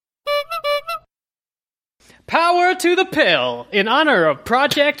Power to the pill! In honor of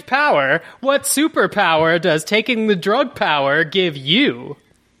Project Power, what superpower does taking the drug power give you?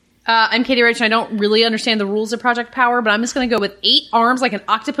 I'm Katie Rich, and I don't really understand the rules of Project Power, but I'm just going to go with 8 arms like an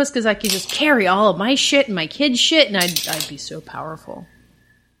octopus because I could just carry all of my shit and my kids' shit, and I'd be so powerful.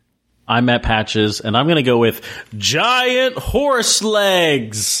 I'm Matt Patches, and I'm going to go with giant horse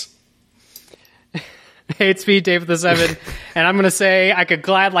legs. Hey, it's me, David the Seven, and I'm going to say I could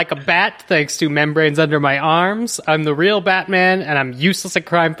glide like a bat thanks to membranes under my arms. I'm the real Batman, and I'm useless at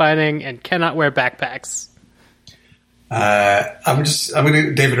crime fighting and cannot wear backpacks. I'm going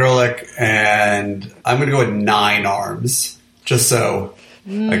to David Ehrlich, and I'm going to go with 9 arms, just so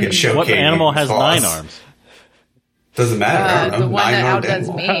I can show What Katie animal has boss. 9 arms? Doesn't matter. I don't know. The one that 9-armed outdoes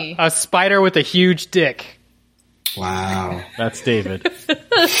animal. me. A spider with a huge dick. Wow. That's David.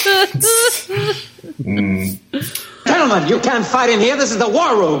 Gentlemen, you can't fight in here. This is the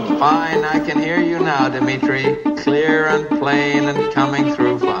war room. Fine, I can hear you now, Dimitri. Clear and plain and coming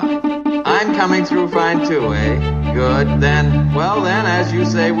through fine. I'm coming through fine too, eh? Good. Then, as you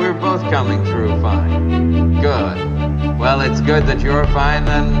say, we're both coming through fine. Good. Well, it's good that you're fine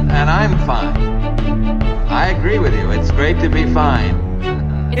and I'm fine. I agree with you. It's great to be fine.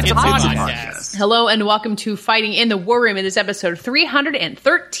 It's a podcast. Hello and welcome to Fighting in the War Room. It is episode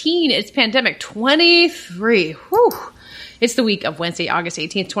 313. It's pandemic 23. Whew. It's the week of Wednesday, August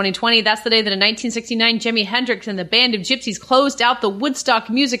 18th, 2020. That's the day that in 1969, Jimi Hendrix and the Band of Gypsies closed out the Woodstock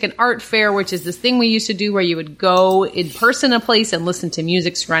Music and Art Fair, which is this thing we used to do where you would go in person a place and listen to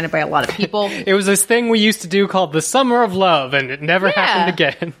music surrounded by a lot of people. It was this thing we used to do called the Summer of Love, and it never happened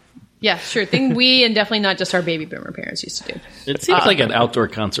again. Yeah, sure. Thing we and definitely not just our baby boomer parents used to do. It seems like an outdoor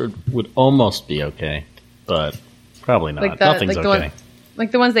concert would almost be okay, but probably not. Nothing's okay. Like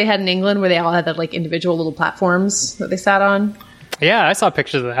the ones they had in England where they all had that like individual little platforms that they sat on. Yeah, I saw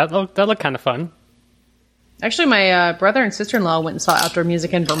pictures of that. That looked kind of fun. Actually, my brother and sister-in-law went and saw outdoor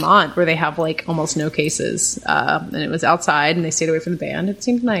music in Vermont where they have like almost no cases. And it was outside and they stayed away from the band. It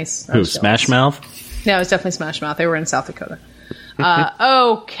seemed nice. Who, Smash Mouth? Yeah, it was definitely Smash Mouth. They were in South Dakota.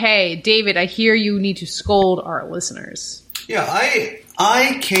 Okay, David, I hear you need to scold our listeners. Yeah,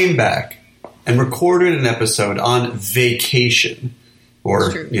 I came back and recorded an episode on vacation,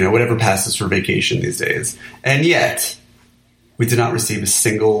 or whatever passes for vacation these days, and yet we did not receive a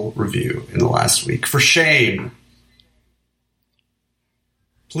single review in the last week. For shame!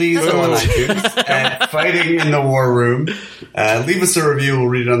 Please go on iTunes at Fighting in the War Room. Leave us a review. We'll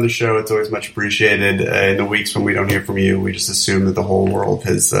read it on the show. It's always much appreciated. In the weeks when we don't hear from you, we just assume that the whole world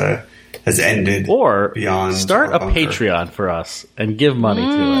has ended. Or beyond start a Patreon for us and give money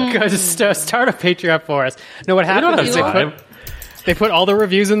to it. Just start a Patreon for us. No, what happened is they put all the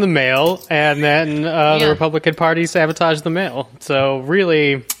reviews in the mail, and then the Republican Party sabotaged the mail. So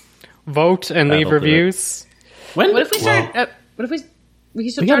really, vote and leave reviews. What if we start? We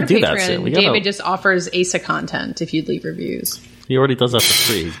should start a Patreon. David just offers ASA content if you'd leave reviews. He already does that for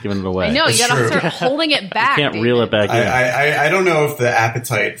free. He's giving it away. I know, you gotta start holding it back. You can't reel it back in. I don't know if the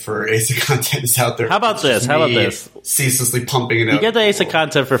appetite for ASA content is out there. How about this? Ceaselessly pumping it out. You get the ASA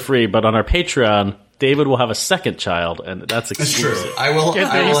content for free, but on our Patreon, David will have a second child, and that's exclusive. That's true. I will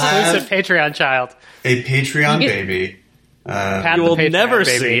exclusive Patreon child. A Patreon baby. You will never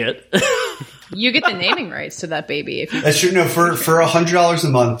see it. You get the naming rights to that baby. If you That's true. No, for $100 a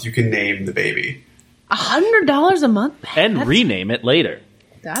month, you can name the baby. $100 a month? And rename it later.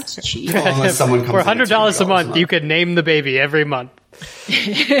 That's cheap. Well, unless someone comes for $100 a month, you could name the baby every month.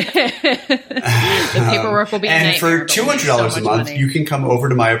 The paperwork will be and for $200 a month, you can come over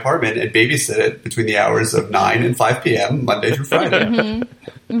to my apartment and babysit it between the hours of 9 and 5 p.m. Monday through Friday.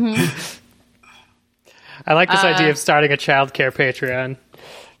 I like this idea of starting a child care Patreon.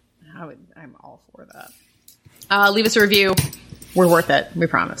 I'm all for that. Leave us a review. We're worth it. We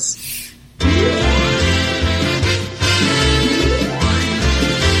promise.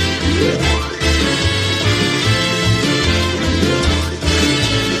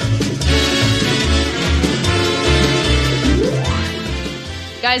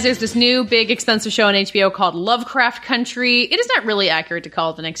 Guys, there's this new big expensive show on HBO called Lovecraft Country. It is not really accurate to call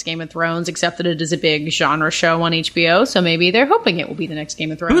it the next Game of Thrones, except that it is a big genre show on HBO, so maybe they're hoping it will be the next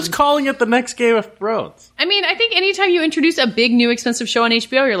Game of Thrones. Who's calling it the next Game of Thrones? I mean, I think anytime you introduce a big new expensive show on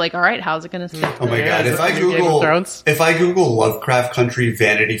HBO, you're like, all right, how's it going to fit? Oh my god, if I Google Lovecraft Country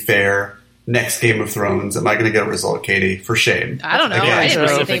Vanity Fair next Game of Thrones, am I going to get a result, Katie? For shame. I don't know. I didn't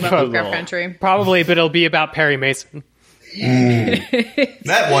know anything about Lovecraft Country. Probably, but it'll be about Perry Mason.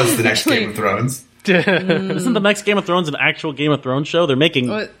 That was the next Game of Thrones. Isn't the next Game of Thrones an actual Game of Thrones show? They're making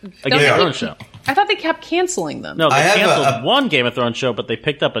a Game of Thrones show. I thought they kept canceling them. No, they I have canceled one Game of Thrones show, but they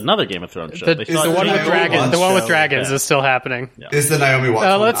picked up another Game of Thrones show. The, They the thought one with Naomi dragons. Watts The one with show. dragons Yeah. is still happening. Is the Naomi Watts one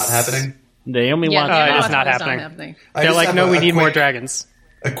not let's- happening? Naomi Yeah, Watts. the it's Watts not one is happening. I They're just like, have no, we a need more quick- dragons.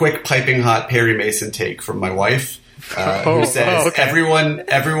 A quick piping hot Perry Mason take from my wife, who says okay.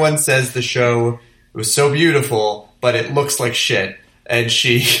 everyone says the show was so beautiful, but it looks like shit, and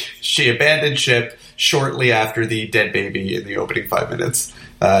she abandoned ship shortly after the dead baby in the opening 5 minutes.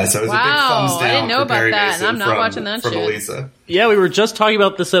 So it was a big Wow, thumbs down I didn't know for about Perry that, Mason and I'm not from, watching that from shit. Elisa. Yeah, we were just talking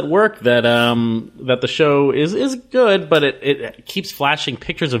about this at work that that the show is good, but it keeps flashing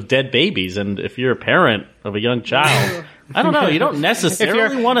pictures of dead babies, and if you're a parent of a young child, I don't know, you don't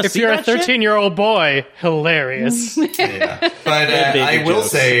necessarily want to if see you're a that shit. 13-year-old boy, hilarious. Yeah. But Dead baby I will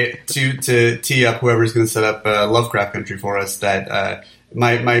jokes. say to tee up whoever's going to set up Lovecraft Country for us that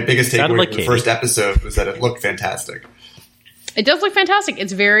my biggest Sounded takeaway like from the Katie. first episode was that it looked fantastic. It does look fantastic.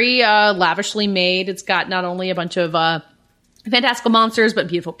 It's very lavishly made. It's got not only a bunch of fantastical monsters, but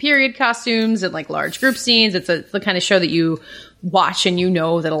beautiful period costumes and like large group scenes. It's the kind of show that you watch and you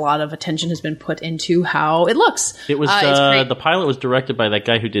know that a lot of attention has been put into how it looks. It was it's great. the pilot was directed by that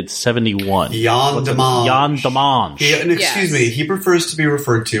guy who did 71. Jan Demange. Jan Demange. And excuse me, he prefers to be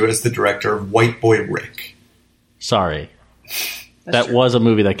referred to as the director of White Boy Rick. Sorry, That's that true. was a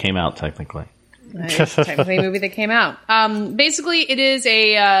movie that came out technically. It's technically a movie that came out. Basically, it is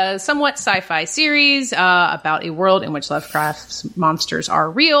a somewhat sci-fi series about a world in which Lovecraft's monsters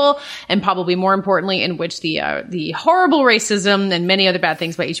are real, and probably more importantly, in which the horrible racism and many other bad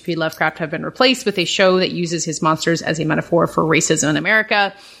things by H.P. Lovecraft have been replaced with a show that uses his monsters as a metaphor for racism in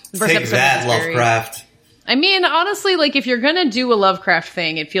America. The first Take episode that, is very- Lovecraft. I mean, honestly, like if you're gonna do a Lovecraft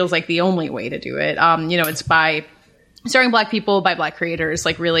thing, it feels like the only way to do it. It's by starring Black people by Black creators,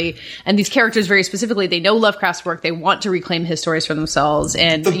 like really, and these characters very specifically, they know Lovecraft's work. They want to reclaim his stories for themselves.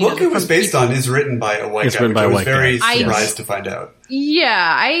 And The book it was based on is written by a white It's guy, written which by I a was white very guy. surprised to find out.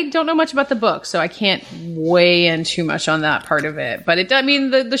 Yeah, I don't know much about the book, so I can't weigh in too much on that part of it. But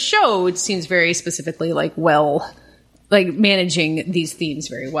the show, it seems very specifically like managing these themes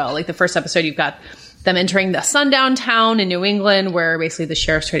very well. Like the first episode, you've got them entering the sundown town in New England, where basically the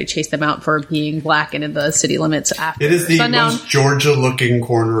sheriff's trying to chase them out for being Black and in the city limits after It is the sundown. most Georgia-looking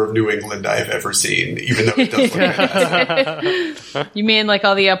corner of New England I've ever seen, even though it does look like that. You mean like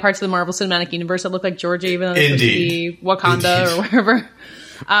all the parts of the Marvel Cinematic Universe that look like Georgia, even though they're supposed to be Wakanda or wherever?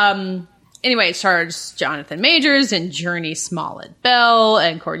 Anyway, it stars Jonathan Majors and Journey Smollett Bell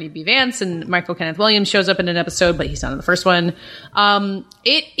and Courtney B. Vance, and Michael Kenneth Williams shows up in an episode, but he's not in the first one.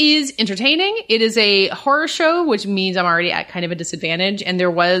 It is entertaining. It is a horror show, which means I'm already at kind of a disadvantage. And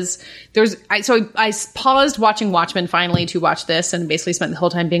I paused watching Watchmen finally to watch this, and basically spent the whole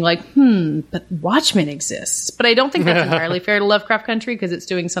time being like, but Watchmen exists. But I don't think that's entirely fair to Lovecraft Country, because it's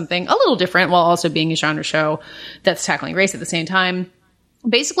doing something a little different while also being a genre show that's tackling race at the same time.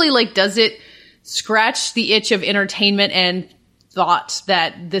 Basically, like, does it scratch the itch of entertainment and thought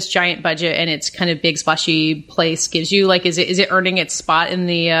that this giant budget and its kind of big splashy place gives you? Like, is it earning its spot in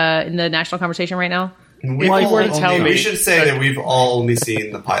the national conversation right now? We should say that we've all only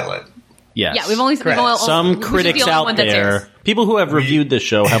seen the pilot. Yes. Yeah, we've only some which is critics the only out one that's there. airs. People who have reviewed this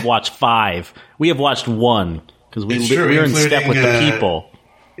show have watched 5. We have watched 1 because It's true, we're in step with the including, people.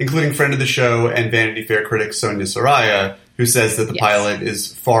 Including friend of the show and Vanity Fair critic Sonia Soraya, who says that the pilot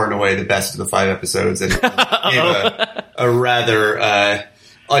is far and away the best of the 5 episodes, and gave a rather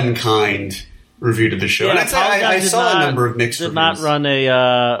unkind review to the show. Yeah, and I saw a number of mixed reviews.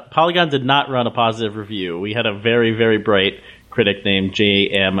 Polygon did not run a positive review. We had a very, very bright critic named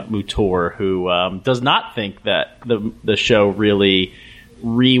J.M. Mutor who does not think that the show really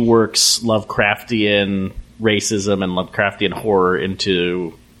reworks Lovecraftian racism and Lovecraftian horror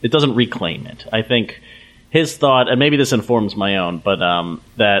into... It doesn't reclaim it. I think his thought, and maybe this informs my own, but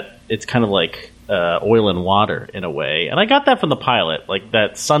that it's kind of like oil and water in a way. And I got that from the pilot, like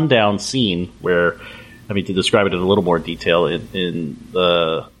that sundown scene where, I mean, to describe it in a little more detail, in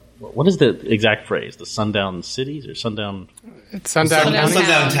the... What is the exact phrase? The sundown cities or sundown... It's sundown county.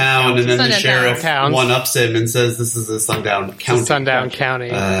 Sundown town, and then the Sundown sheriff towns. one-ups him and says this is a sundown county. Sundown county.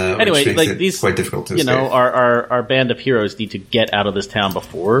 Anyway, which makes like it these, quite difficult to you know, escape. our band of heroes need to get out of this town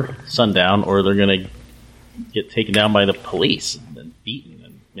before sundown, or they're going to get taken down by the police and beaten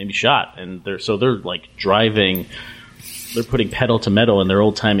and maybe shot. And they're like driving they're putting pedal to metal in their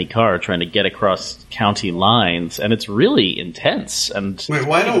old timey car, trying to get across county lines, and it's really intense. And wait,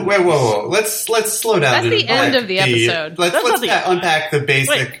 whoa. Let's slow down. That's the end of the episode. Let's unpack the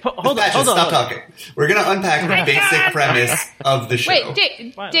basic. Hold on. Stop talking. We're going to unpack the basic premise of the show. Wait,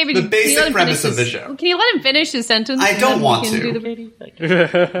 David. The basic premise of the show. Can you let him finish his sentence? I don't want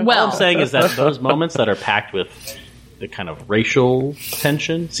to. All I'm saying is that those moments that are packed with the kind of racial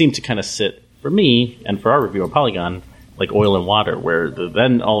tension seem to kind of sit, for me and for our review on Polygon, like oil and water, where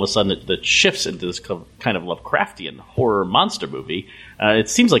then all of a sudden it shifts into this kind of Lovecraftian horror monster movie. It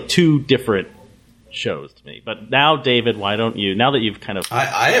seems like two different shows to me. But now, David, why don't you, now that you've kind of...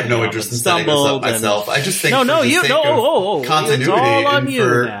 I have no interest in setting this up myself. I just think continuity it's all on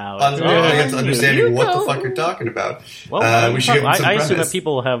you now. Understanding what the fuck you're talking about. Well, we should give them some I assume premise. that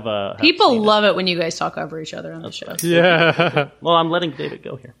people have People love it when you guys talk over each other on the show. Yeah. Well, I'm letting David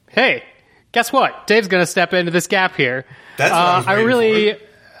go here. Hey, guess what? Dave's going to step into this gap here. That's what I was waiting for.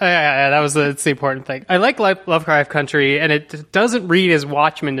 That's the important thing. I like Lovecraft Country, and it doesn't read as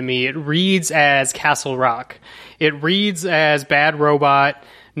Watchmen to me. It reads as Castle Rock. It reads as Bad Robot,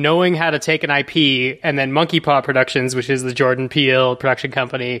 knowing how to take an IP, and then Monkey Paw Productions, which is the Jordan Peele production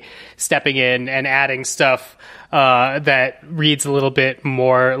company, stepping in and adding stuff that reads a little bit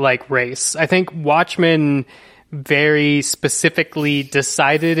more like Race. I think Watchmen very specifically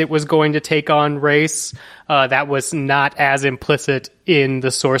decided it was going to take on race. That was not as implicit in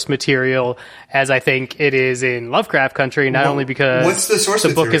the source material as I think it is in Lovecraft Country, not only because what's the source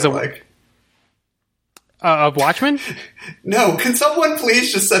the book is like? Of Watchmen? No, can someone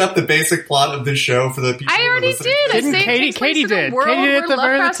please just set up the basic plot of this show for the people? I already did. Didn't Katie? Katie did. Katie did at the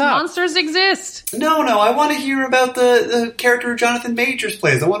very top. Monsters exist. No, I want to hear about the character Jonathan Majors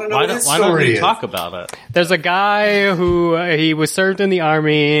plays. I want to know what his story is. Why don't you talk about it? There's a guy who he was served in the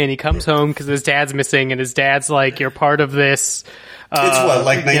army, and he comes home because his dad's missing, and his dad's like, "You're part of this." It's what,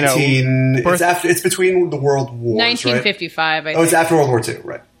 like 19? It's between the world wars, 1955. Right? I think. Oh, it's after World War II,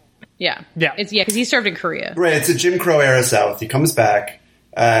 right? Yeah, yeah, because he served in Korea. Right, it's a Jim Crow era South. He comes back,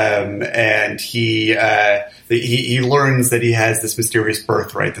 and he learns that he has this mysterious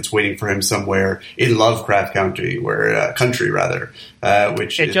birthright that's waiting for him somewhere in Lovecraft Country,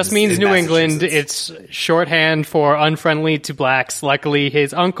 which it just means New England. It's shorthand for unfriendly to blacks. Luckily,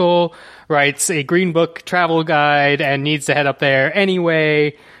 his uncle writes a Green Book travel guide and needs to head up there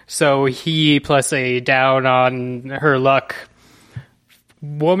anyway. So he plus a down on her luck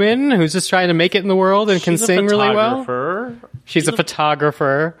woman who's just trying to make it in the world and can sing really well. She's a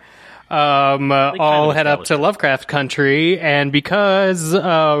photographer. All head up to Lovecraft Country, and because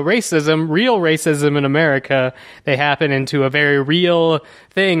real racism in America, they happen into a very real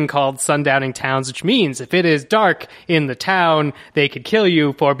thing called sundowning towns, which means if it is dark in the town, they could kill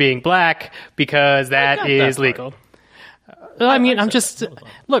you for being black because that is legal. I mean, I'm just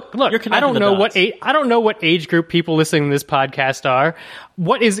look. I don't know what age group people listening to this podcast are.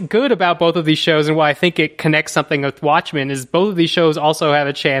 What is good about both of these shows, and why I think it connects something with Watchmen, is both of these shows also have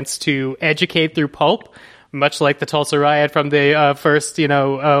a chance to educate through pulp, much like the Tulsa Riot from the first,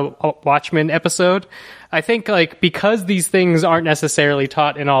 Watchmen episode. I think, because these things aren't necessarily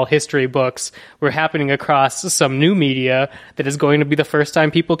taught in all history books, we're happening across some new media that is going to be the first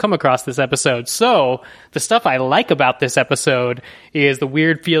time people come across this episode. So, the stuff I like about this episode is the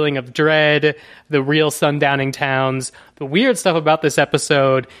weird feeling of dread, the real sundowning towns. The weird stuff about this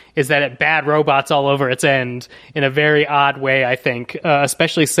episode is that it bad robots all over its end in a very odd way, I think,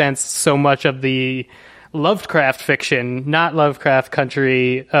 especially since so much of the Lovecraft fiction, not Lovecraft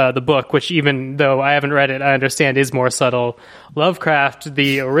Country, the book, which even though I haven't read it, I understand is more subtle. Lovecraft,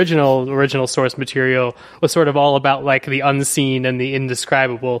 the original source material, was sort of all about the unseen and the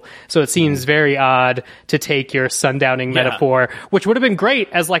indescribable. So it seems very odd to take your sundowning metaphor, which would have been great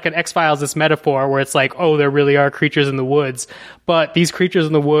as an X-Files metaphor where it's there really are creatures in the woods. But these creatures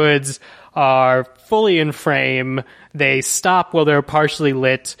in the woods are fully in frame. They stop while they're partially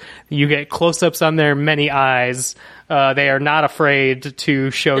lit. You get close-ups on their many eyes. They are not afraid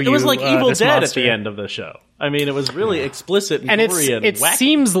to show you. It was like Evil Dead monster at the end of the show. I mean, it was really explicit and gory and it wacky.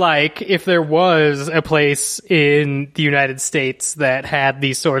 Seems like if there was a place in the United States that had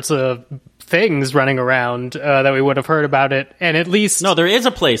these sorts of things running around, that we would have heard about it, and at least... No, there is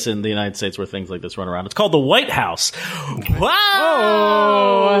a place in the United States where things like this run around. It's called the White House.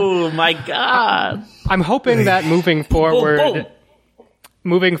 Wow! Oh, my God. I'm hoping that moving forward,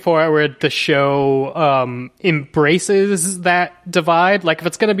 the show embraces that divide. If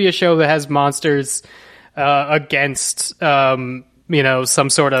it's going to be a show that has monsters against, some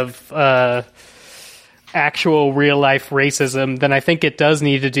sort of actual real life racism, then I think it does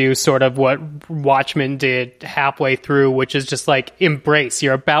need to do sort of what Watchmen did halfway through, which is just like embrace.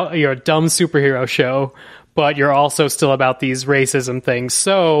 You're a dumb superhero show, but you're also still about these racism things.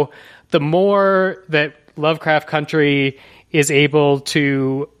 So the more that Lovecraft Country is able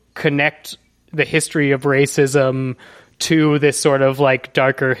to connect the history of racism to this sort of like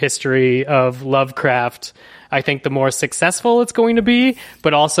darker history of Lovecraft, I think the more successful it's going to be,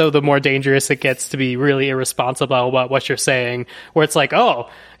 but also the more dangerous it gets to be really irresponsible about what you're saying, where it's like, oh,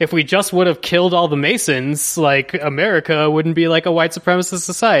 if we just would have killed all the Masons, like America wouldn't be like a white supremacist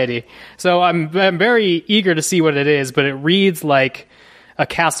society. So I'm very eager to see what it is, but it reads like a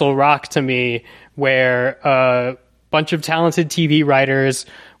Castle Rock to me, where a bunch of talented TV writers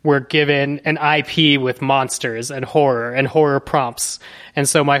were given an IP with monsters and horror prompts. And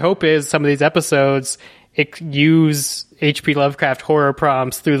so my hope is some of these episodes use H.P. Lovecraft horror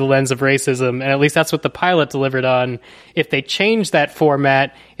prompts through the lens of racism, and at least that's what the pilot delivered on. If they change that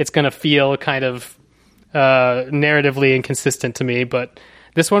format, it's going to feel kind of narratively inconsistent to me, but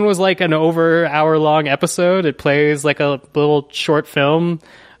this one was like an over hour-long episode. It plays like a little short film.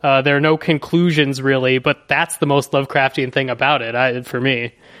 There are no conclusions, really, but that's the most Lovecraftian thing about it for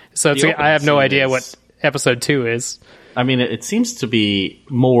me. So I have no idea what episode 2 is. I mean, it seems to be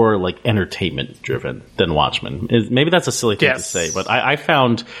more like entertainment-driven than Watchmen. Maybe that's a silly thing to say, but I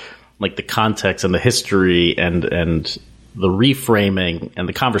found like the context and the history and the reframing and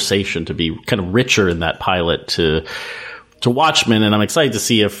the conversation to be kind of richer in that pilot to Watchmen, and I'm excited to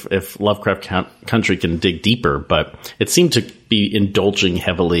see if Lovecraft Country can dig deeper, but it seemed to be indulging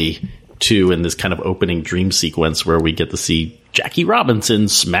heavily too in this kind of opening dream sequence where we get to see Jackie Robinson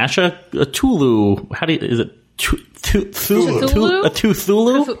smash a Tulu. Is it Cthulhu?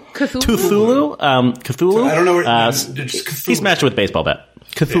 Cthulhu? Cthulhu? I don't know where he smashed it with a baseball bat.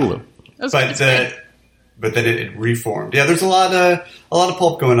 Cthulhu. Yeah. But then it reformed. Yeah, there's a lot of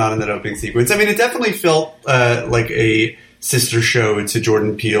pulp going on in that opening sequence. I mean, it definitely felt like a sister show to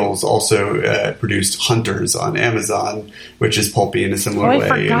Jordan Peele's also produced Hunters on Amazon, which is pulpy in a similar way.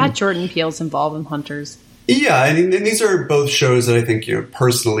 I forgot Jordan Peele's involved in Hunters. Yeah, I mean, and these are both shows that I think,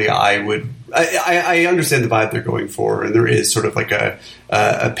 personally, I understand the vibe they're going for, and there is sort of like a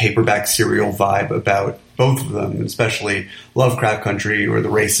paperback serial vibe about both of them, especially Lovecraft Country, where the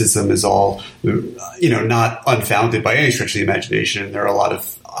racism is all, not unfounded by any stretch of the imagination. There are a lot of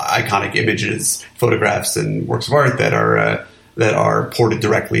iconic images, photographs, and works of art that are ported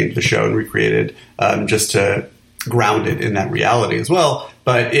directly into the show and recreated just to ground it in that reality as well.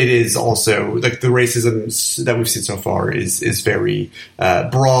 But it is also like the racism that we've seen so far is very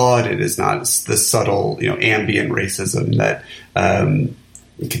broad. It is not the subtle, ambient racism that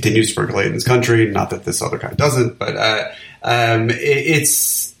continues to percolate in this country. Not that this other kind doesn't, but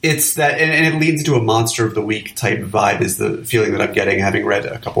it's that, and it leads into a monster of the week type vibe is the feeling that I'm getting, having read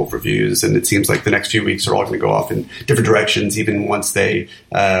a couple of reviews, and it seems like the next few weeks are all going to go off in different directions, even once they,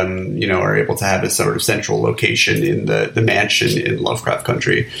 are able to have a sort of central location in the mansion in Lovecraft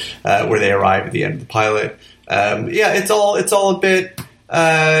Country, where they arrive at the end of the pilot. It's all a bit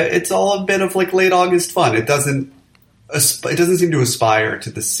of like late August fun. It doesn't seem to aspire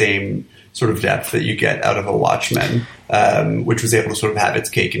to the same sort of depth that you get out of a Watchmen, which was able to sort of have its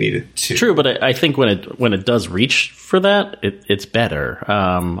cake and eat it too. True, but I think when it does reach for that, it's better.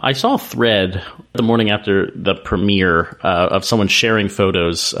 I saw a thread the morning after the premiere of someone sharing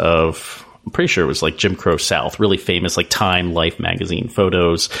photos of, I'm pretty sure it was like Jim Crow South, really famous like Time Life magazine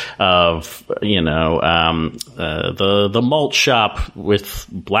photos of, the malt shop with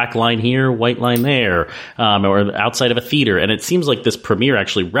black line here, white line there, or outside of a theater. And it seems like this premiere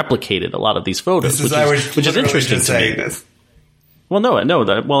actually replicated a lot of these photos, which is interesting to me. This. Well, no.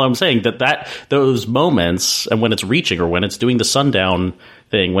 I'm saying that those moments, and when it's reaching or when it's doing the sundown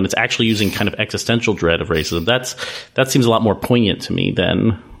thing, when it's actually using kind of existential dread of racism, that seems a lot more poignant to me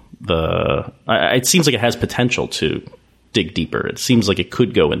than it seems like it has potential to dig deeper. It seems like it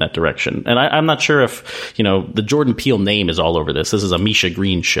could go in that direction. And I'm not sure if, the Jordan Peele name is all over this. This is a Misha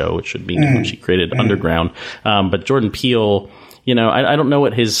Green show. It should be when she created Underground. But Jordan Peele, I don't know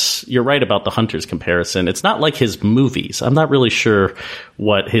what you're right about the Hunters comparison. It's not like his movies. I'm not really sure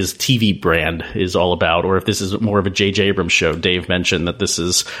what his TV brand is all about, or if this is more of a J.J. Abrams show. Dave mentioned that this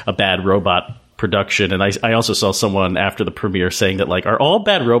is a Bad Robot production, and I also saw someone after the premiere saying that, like, are all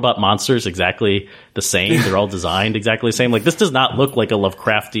Bad Robot monsters exactly the same? They're all designed exactly the same. Like, this does not look like a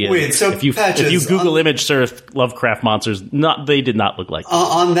Lovecraftian. Wait, so if you Google image search Lovecraft monsters, they did not look like that.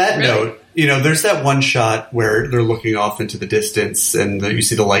 On that note, there's that one shot where they're looking off into the distance and you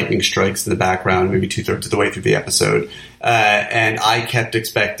see the lightning strikes in the background, maybe 2/3 of the way through the episode. And I kept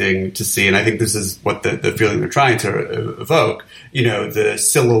expecting to see, and I think this is what the feeling they're trying to evoke, the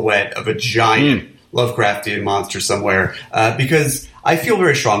silhouette of a giant Lovecraftian monster somewhere. Because I feel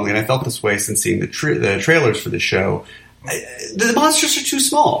very strongly, and I felt this way since seeing the trailers for the show, the monsters are too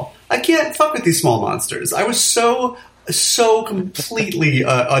small. I can't fuck with these small monsters. I was so completely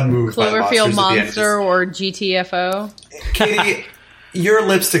unmoved by Cloverfield monster or GTFO. Katie, your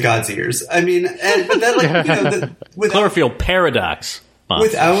lips to God's ears. I mean, but then Cloverfield paradox.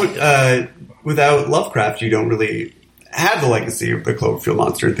 Without Lovecraft, you don't really have the legacy of the Cloverfield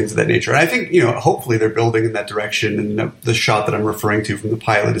monster and things of that nature. And I think hopefully they're building in that direction. And the shot that I'm referring to from the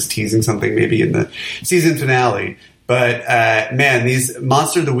pilot is teasing something maybe in the season finale. But, man, these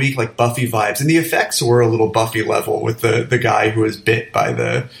Monster of the Week, like Buffy vibes. And the effects were a little Buffy level with the guy who was bit by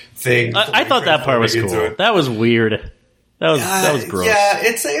the thing. I thought that part was cool. That was weird. That was gross. Yeah,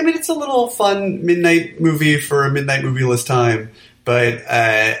 it's a little fun midnight movie for a midnight movie-less time. But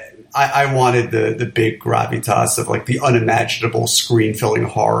I wanted the big gravitas of, like, the unimaginable screen-filling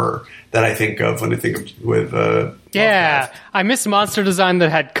horror that I think of when I think of with Lovecraft. I miss monster design that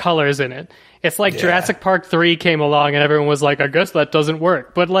had colors in it. It's like Jurassic Park 3 came along and everyone was like, I guess that doesn't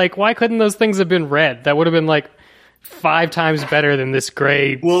work. But, like, why couldn't those things have been red? That would have been, like, 5 times better than this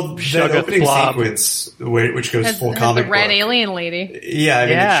gray that opening sequence, which goes full comic the red book. alien lady. Yeah, I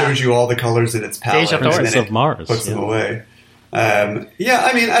mean, it shows you all the colors in its palette. Princess of Mars. Puts them away. I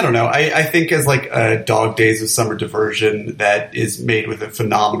mean, I don't know. I think as like a Dog Days of Summer Diversion that is made with a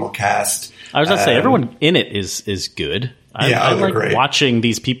phenomenal cast. I was going to say, everyone in it is good. I like great. watching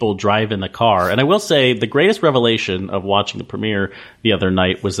these people drive in the car. And I will say, the greatest revelation of watching the premiere the other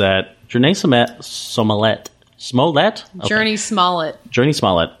night was that Jurnee Smollett? Okay. Jurnee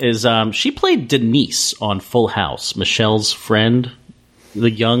Smollett is, she played Denise on Full House, Michelle's friend,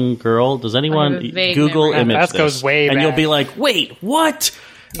 the young girl. Does anyone Google image that this? Goes way and back. You'll be like, wait, what?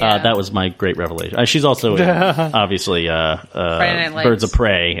 Yeah. That was my great revelation. She's also in, obviously, Birds of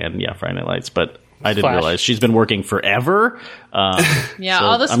Prey and Friday Night Lights, but I didn't realize she's been working forever. All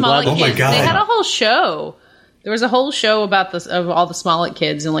the Smollett kids. God. They had a whole show. There was a whole show about this of all the Smollett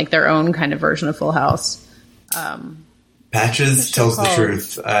kids and like their own kind of version of Full House. Patches tells the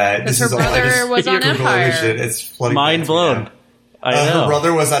truth. This her is all brother was on Empire. It's flooding mind blown. I know. Her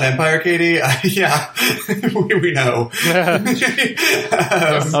brother was on Empire, Katie. Yeah, we know.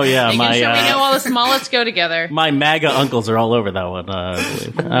 Oh yeah, we know all the Smollets go together. My MAGA uncles are all over that one. I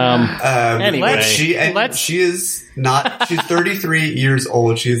believe. Anyway, she is not. She's 33 years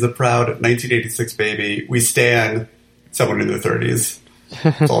old. She is a proud 1986 baby. We stan someone in their 30s.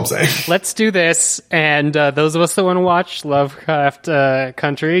 That's all I'm saying. Let's do this, and those of us that want to watch Lovecraft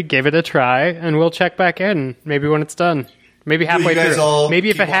Country, give it a try, and we'll check back in maybe when it's done. Maybe halfway through. Maybe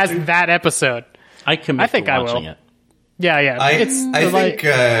if it has that episode. I think I will. It. Yeah. I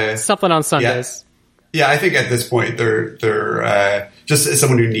think something on Sundays. Yeah, I think at this point they're just as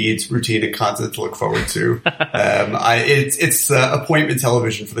someone who needs routine and content to look forward to. It's appointment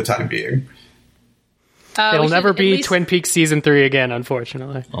television for the time being. It'll never be Twin Peaks season 3 again,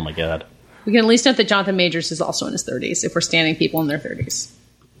 unfortunately. Oh my god. We can at least note that Jonathan Majors is also in his 30s. If we're standing people in their 30s.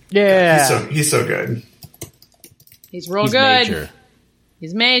 Yeah, he's so good. He's real good.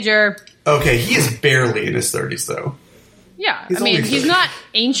 He's major. Okay, he is barely in his 30s, though. Yeah, he's not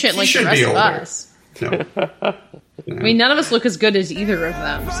ancient like the rest of us. No. I mean, none of us look as good as either of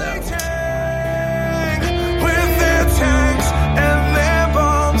them, so. With their tanks and their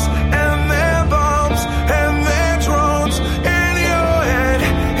bombs and their bombs and their drones in your head,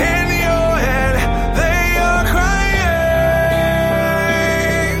 they are crying.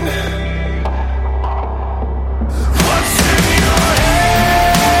 What's in your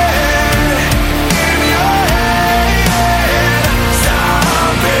head? In your head.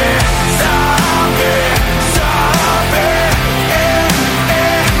 Stop it, stop it, stop it.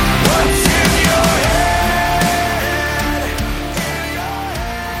 What's in your head?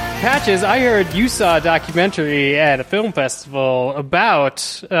 Patches, I heard you saw a documentary at a film festival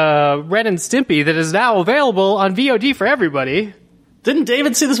about Ren and Stimpy that is now available on VOD for everybody. Didn't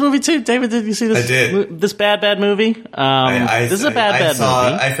David see this movie too? David, did you see this? I did. This bad movie? This is a bad movie.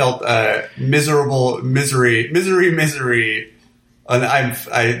 I felt misery. And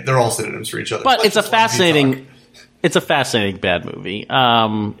they're all synonyms for each other. But it's a fascinating bad movie.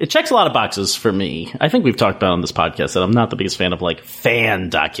 It checks a lot of boxes for me. I think we've talked about on this podcast that I'm not the biggest fan of like fan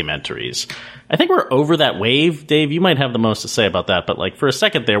documentaries. I think we're over that wave. Dave, you might have the most to say about that, but like for a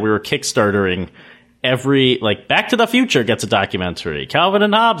second there, we were Kickstartering every, like, Back to the Future gets a documentary. Calvin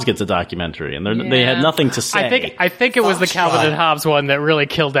and Hobbes gets a documentary, and they had nothing to say. I think it was the Calvin and Hobbes one that really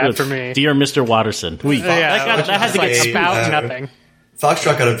killed that for me. Dear Mr. Watterson. That had to get spout nothing.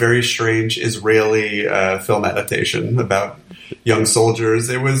 Foxtrot got a very strange Israeli film adaptation about young soldiers.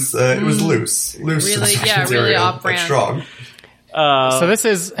 It was loose, really, really off-brand, strong. So this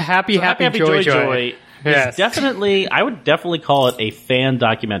is Happy Joy. Yes. I would definitely call it a fan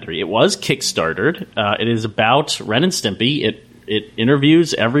documentary. It was Kickstartered. It is about Ren and Stimpy. It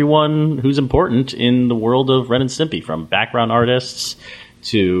interviews everyone who's important in the world of Ren and Stimpy, from background artists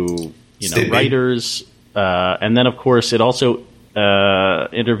to writers, and then of course it also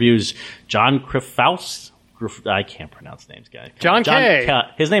interviews John Krafous. I can't pronounce names, guys. John Kay.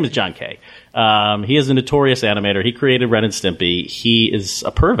 His name is John Kay. He is a notorious animator. He created Ren and Stimpy. He is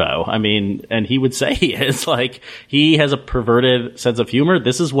a pervo. I mean, and he would say he is. Like, he has a perverted sense of humor.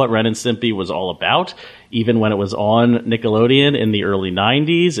 This is what Ren and Stimpy was all about. Even when it was on Nickelodeon in the early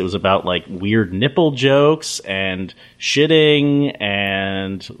 90s, it was about, like, weird nipple jokes and shitting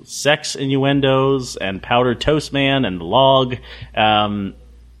and sex innuendos and Powdered Toast Man and Log.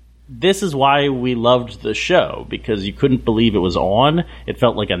 This is why we loved the show, because you couldn't believe it was on. It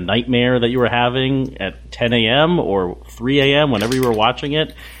felt like a nightmare that you were having at 10 a.m. or 3 a.m. whenever you were watching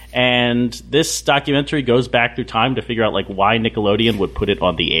it. And this documentary goes back through time to figure out, like, why Nickelodeon would put it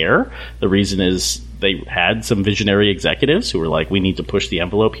on the air. The reason is they had some visionary executives who were like, we need to push the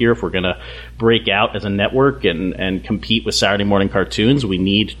envelope here if we're going to break out as a network and compete with Saturday morning cartoons. We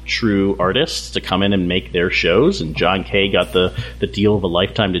need true artists to come in and make their shows. And John Kay got the deal of a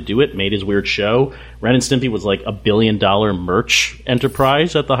lifetime to do it, made his weird show. Ren and Stimpy was like $1 billion merch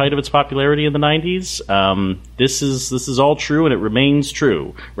enterprise at the height of its popularity in the 90s. This is all true, and it remains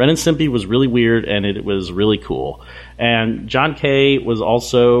true. Ren and Stimpy was really weird, and it was really cool. And John Kay was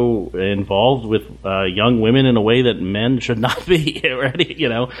also involved with young women in a way that men should not be, or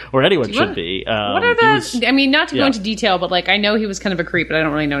anyone should be. What are the? I mean, not to go into detail, but like I know he was kind of a creep, but I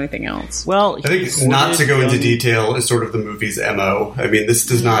don't really know anything else. Well, I think not to go into detail is sort of the movie's MO. I mean, this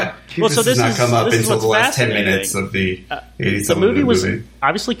does not. This does not come up until the last 10 minutes of the 80s. The movie was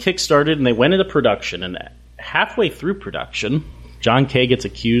obviously kickstarted, and they went into production, and halfway through production, John Kay gets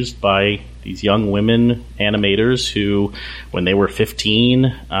accused by these young women animators who, when they were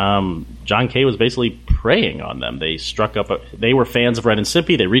 15, John Kay was basically preying on them. They struck up. They were fans of Ren and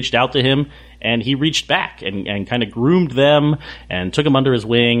Stimpy. They reached out to him, and he reached back and kind of groomed them and took them under his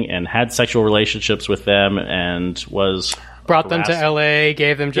wing and had sexual relationships with them and was brought them to LA,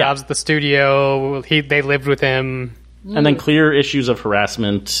 gave them jobs at the studio. They lived with him. And then clear issues of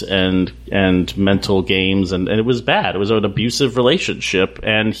harassment and mental games, and it was bad. It was an abusive relationship.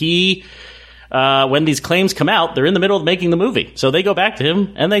 And he, when these claims come out, they're in the middle of making the movie. So they go back to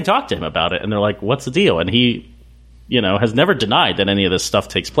him, and they talk to him about it. And they're like, what's the deal? And he, has never denied that any of this stuff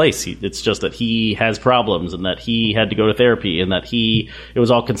takes place. It's just that he has problems, and that he had to go to therapy, and that it was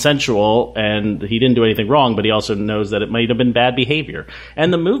all consensual, and he didn't do anything wrong, but he also knows that it might have been bad behavior.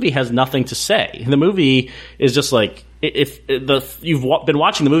 And the movie has nothing to say. The movie is just like, if you've been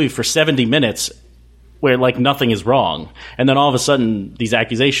watching the movie for 70 minutes where like nothing is wrong, and then all of a sudden these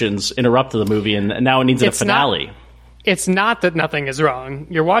accusations interrupt the movie, and now it needs a finale. It's not that nothing is wrong.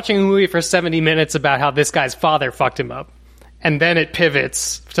 You're watching a movie for 70 minutes about how this guy's father fucked him up. And then it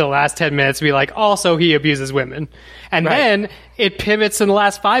pivots to the last 10 minutes to be like, also he abuses women. And then it pivots in the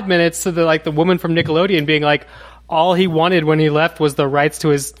last 5 minutes to the woman from Nickelodeon being like, all he wanted when he left was the rights to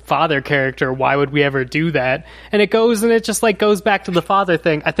his father character. Why would we ever do that? And it just goes back to the father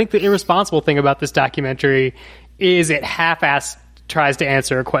thing. I think the irresponsible thing about this documentary is it half-assed tries to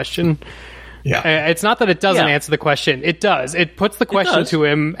answer a question. Yeah, it's not that it doesn't answer the question. It does. It puts the question to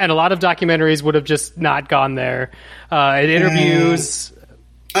him, and a lot of documentaries would have just not gone there. It interviews.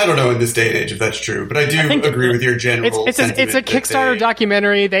 I don't know in this day and age if that's true, but I do agree with your general. It's a Kickstarter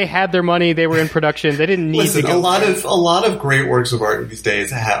documentary. They had their money. They were in production. They didn't need to go. A lot of great works of art these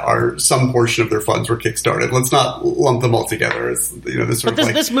days are some portion of their funds were kickstarted. Let's not lump them all together as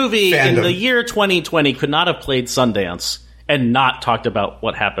this movie fandom. In the year 2020 could not have played Sundance and not talked about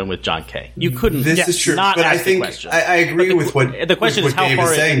what happened with John Kay. You couldn't. This is true, not but ask I think the question. I agree with what the question is how Dave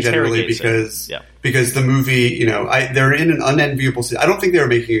far is saying generally because the movie, they're in an unenviable. I don't think they were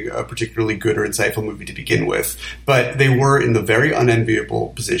making a particularly good or insightful movie to begin with, but they were in the very unenviable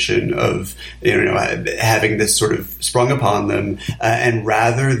position of having this sort of sprung upon them, and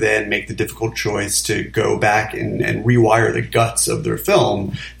rather than make the difficult choice to go back and rewire the guts of their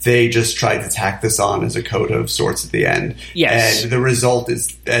film, they just tried to tack this on as a coat of sorts at the end. Yes. And the result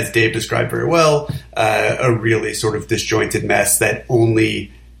is, as Dave described very well, a really sort of disjointed mess that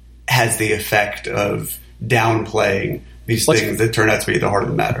only has the effect of downplaying these things that turn out to be the heart of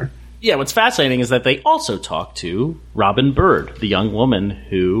the matter. Yeah, what's fascinating is that they also talked to Robin Bird, the young woman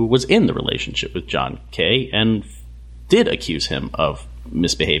who was in the relationship with John Kay and did accuse him of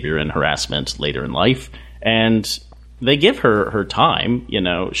misbehavior and harassment later in life. And they give her time. You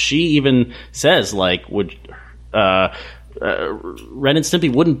know, she even says, like, would Ren and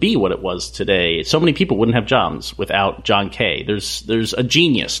Stimpy wouldn't be what it was today. So many people wouldn't have jobs without John Kay. There's a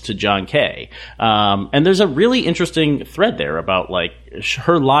genius to John Kay. And there's a really interesting thread there about, like,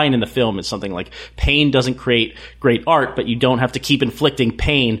 her line in the film is something like, pain doesn't create great art, but you don't have to keep inflicting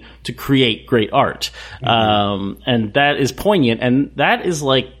pain to create great art. And that is poignant. And that is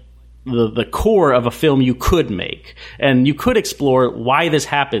like the core of a film you could make. And you could explore why this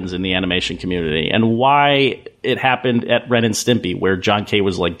happens in the animation community and why it happened at Ren and Stimpy, where John Kay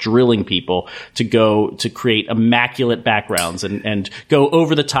was like drilling people to go to create immaculate backgrounds and go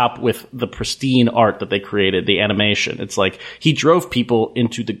over the top with the pristine art that they created, the animation. It's like he drove people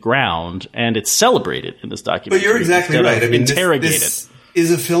into the ground, and it's celebrated in this documentary. But you're exactly right. I mean, interrogated. This is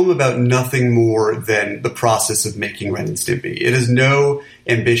a film about nothing more than the process of making Ren and Stimpy. It has no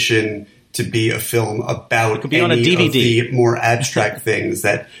ambition to be a film about be on a any DVD. of the more abstract things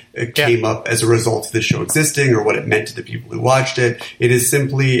that came up as a result of the show existing or what it meant to the people who watched it. It is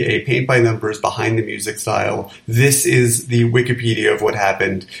simply a paint by numbers behind the music style. This is the Wikipedia of what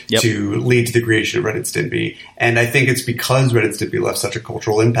happened to lead to the creation of Ren and Stimpy. And I think it's because Ren and Stimpy left such a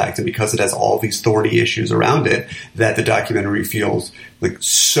cultural impact and because it has all these thorny issues around it that the documentary feels like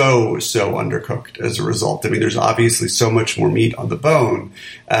so undercooked as a result. I mean, there's obviously so much more meat on the bone.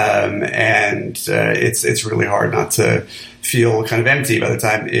 And it's really hard not to feel kind of empty by the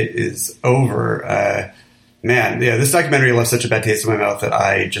time it is over. Man, yeah, this documentary left such a bad taste in my mouth that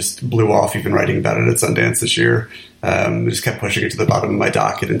I just blew off even writing about it at Sundance this year. I just kept pushing it to the bottom of my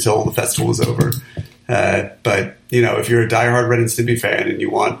docket until the festival was over. But, you know, if you're a diehard Ren and Stimpy fan and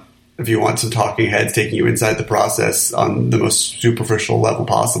if you want some talking heads taking you inside the process on the most superficial level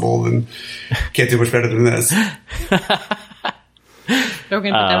possible, then can't do much better than this. We're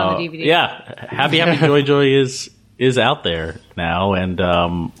going to put that on the DVD. Yeah, Happy Joy Joy is out there now, and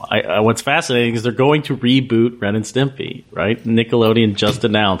what's fascinating is they're going to reboot Ren and Stimpy, right? Nickelodeon just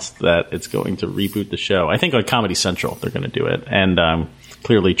announced that it's going to reboot the show. I think on Comedy Central they're going to do it, and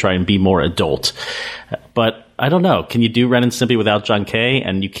clearly try and be more adult. But I don't know. Can you do Ren and Stimpy without John Kay?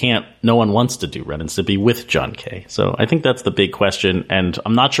 And you can't. No one wants to do Ren and Stimpy with John Kay. So I think that's the big question, and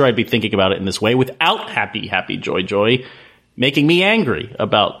I'm not sure I'd be thinking about it in this way without Happy Joy Joy making me angry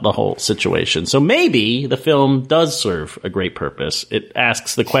about the whole situation. So maybe the film does serve a great purpose. It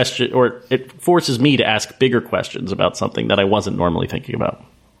asks the question, or it forces me to ask bigger questions about something that I wasn't normally thinking about.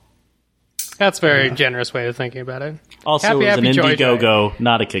 That's a very generous way of thinking about it. Also, it was an Indiegogo,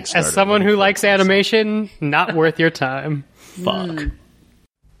 not a Kickstarter. As someone who likes animation, not worth your time. Fuck.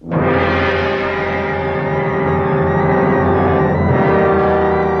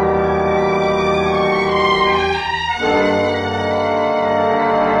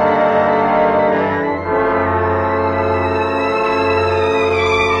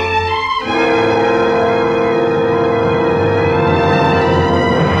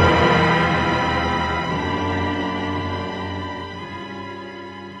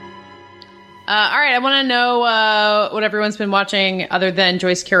 All right, I want to know what everyone's been watching other than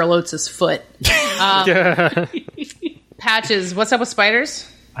Joyce Carol Oates' foot. Patches, what's up with spiders?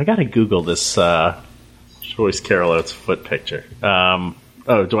 I gotta Google this Joyce Carol Oates foot picture.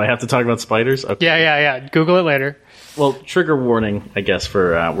 Oh, do I have to talk about spiders? Okay. Yeah. Google it later. Well, trigger warning, I guess,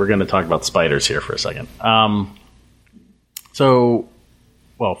 for we're going to talk about spiders here for a second. I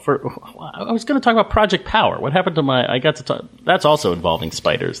was going to talk about Project Power. What happened to I got to talk. That's also involving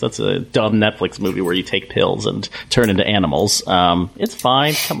spiders. That's a dumb Netflix movie where you take pills and turn into animals. It's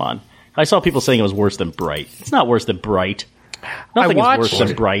fine. Come on. I saw people saying it was worse than Bright. It's not worse than Bright. Nothing is worse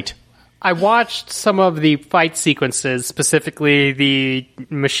than Bright. I watched some of the fight sequences, specifically the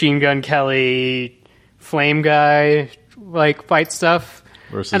Machine Gun Kelly flame guy fight stuff.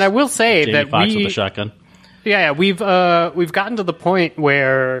 Versus and I will say Jamie that Foxx with the shotgun. Yeah, we've gotten to the point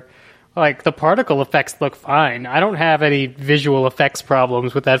where the particle effects look fine. I don't have any visual effects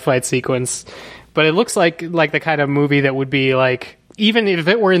problems with that fight sequence, but it looks like the kind of movie that would be even if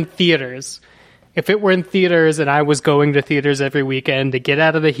it were in theaters. If it were in theaters and I was going to theaters every weekend to get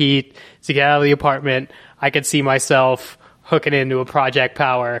out of the heat, to get out of the apartment, I could see myself hooking into a Project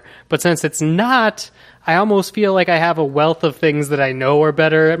Power. But since it's not, I almost feel like I have a wealth of things that I know are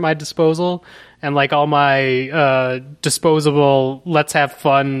better at my disposal. And all my disposable let's have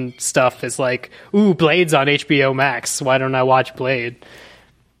fun stuff is ooh, Blade's on HBO Max. Why don't I watch Blade?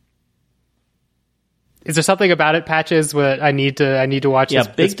 Is there something about it, Patches, what I need to watch? Yeah,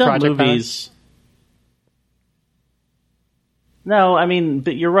 this big dumb Project Power? movies. No, I mean,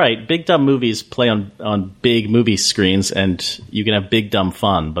 but you're right. Big dumb movies play on big movie screens, and you can have big dumb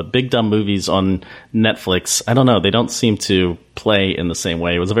fun. But big dumb movies on Netflix, I don't know. They don't seem to play in the same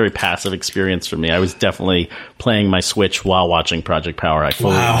way. It was a very passive experience for me. I was definitely playing my Switch while watching Project Power. I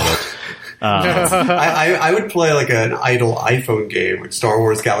fully admit it. I would play like an idle iPhone game, like Star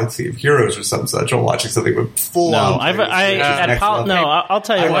Wars Galaxy of Heroes or some such, or watching something with full on. I'll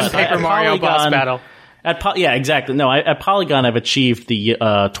tell you I what. watched Paper Mario boss battle. Yeah, exactly. No, at Polygon, I've achieved the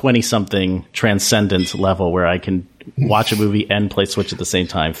 20-something transcendent level where I can watch a movie and play Switch at the same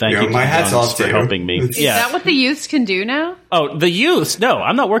time. Thank you, my hat's off for to you. helping me. Is that what the youths can do now? Oh, the youths? No,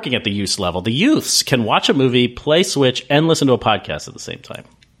 I'm not working at the youths level. The youths can watch a movie, play Switch, and listen to a podcast at the same time.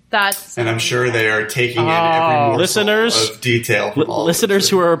 And I'm sure they are taking in every morsel listeners, of detail from all listeners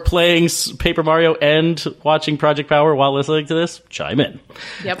who are playing Paper Mario and watching Project Power while listening to this, chime in.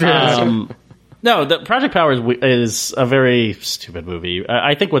 Yep. No, the Project Power is a very stupid movie.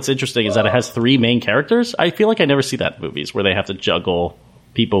 I think what's interesting is that it has 3 main characters. I feel like I never see that in movies where they have to juggle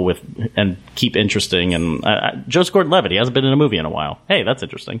people with and keep interesting. And Joseph Gordon-Levitt, he hasn't been in a movie in a while. Hey, that's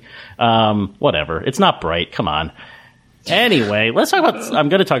interesting. Whatever. It's not Bright. Come on. Anyway, let's talk about. I'm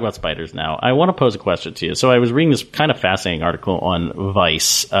going to talk about spiders now. I want to pose a question to you. So I was reading this kind of fascinating article on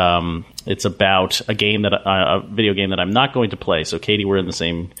Vice. It's about a video game that I'm not going to play. So Katie, we're in the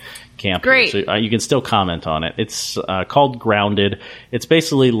same camp. Great. Here, so you can still comment on it. It's called Grounded. It's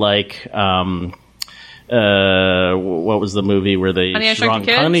basically like. What was the movie where they Honey, I Shrunk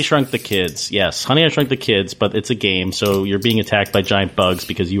the Kids? Honey Shrunk the Kids? Yes, Honey, I Shrunk the Kids, but it's a game, so you're being attacked by giant bugs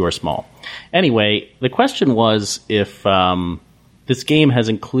because you are small. Anyway, the question was if this game has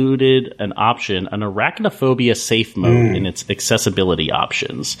included an option, an arachnophobia safe mode in its accessibility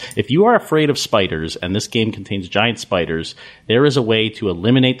options. If you are afraid of spiders, and this game contains giant spiders, there is a way to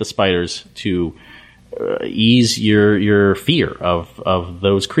eliminate the spiders to ease your fear of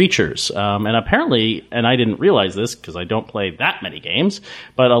those creatures. And apparently, and I didn't realize this because I don't play that many games,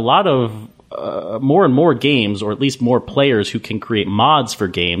 but a lot of more and more games, or at least more players who can create mods for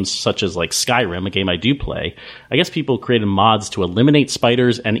games, such as like Skyrim, a game I do play. I guess people created mods to eliminate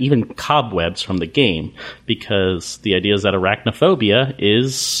spiders and even cobwebs from the game, because the idea is that arachnophobia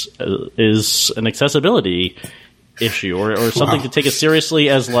is an accessibility issue, or something to take as seriously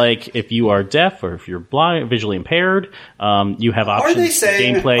as, like, if you are deaf or if you're blind, visually impaired, you have options for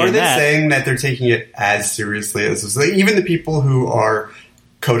gameplay. Are they saying that they're taking it as seriously as this? Like, even the people who are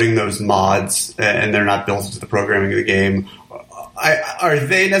coding those mods and they're not built into the programming of the game, are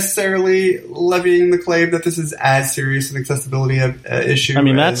they necessarily levying the claim that this is as serious an accessibility issue? I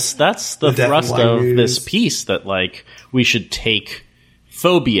mean, that's the thrust of this piece, that, like, we should take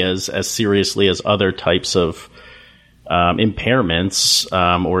phobias as seriously as other types of impairments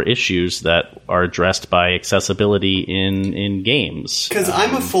or issues that are addressed by accessibility in games. Because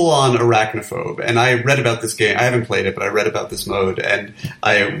I'm a full-on arachnophobe, and I read about this game. I haven't played it, but I read about this mode, and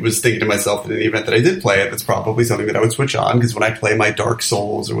I was thinking to myself, in the event that I did play it, that's probably something that I would switch on, because when I play my Dark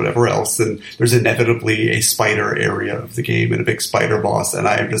Souls or whatever else, then there's inevitably a spider area of the game and a big spider boss, and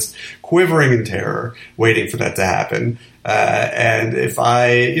I am just quivering in terror, waiting for that to happen. And if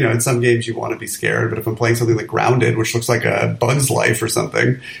in some games you want to be scared, but if I'm playing something like Grounded, which looks like a Bug's Life or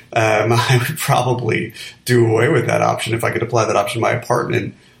something, I would probably do away with that option. If I could apply that option to my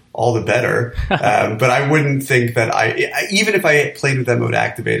apartment, all the better. But I wouldn't think that even if I played with that mode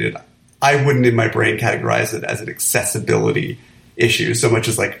activated, I wouldn't in my brain categorize it as an accessibility issue so much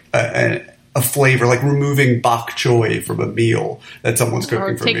as like a flavor, like removing bok choy from a meal that someone's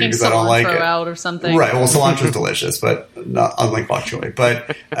cooking for me because I don't like it. Out or something. Right. Well, cilantro's delicious, but not unlike bok choy.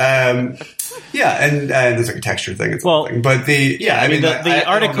 But yeah, and there's like a texture thing. It's something. But the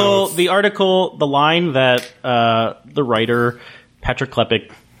article, the line that the writer Patrick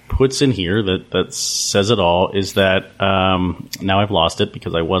Klepek puts in here that says it all is that now I've lost it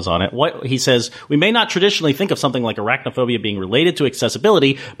because I was on it. What he says, we may not traditionally think of something like arachnophobia being related to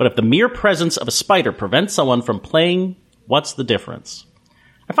accessibility, but if the mere presence of a spider prevents someone from playing, what's the difference?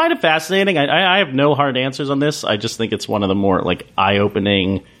 I find it fascinating. I have no hard answers on this. I just think it's one of the more like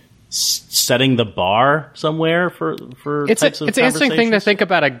eye-opening, setting the bar somewhere for it's an interesting thing to think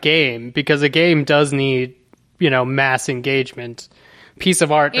about a game, because a game does need mass engagement. Piece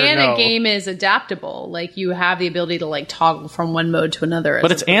of art, and a game is adaptable. Like, you have the ability to like toggle from one mode to another.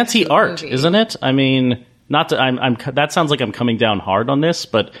 But it's anti-art, isn't it? I mean, not to, that sounds like I'm coming down hard on this,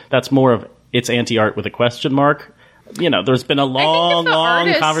 but that's more of it's anti-art with a question mark. there's been a long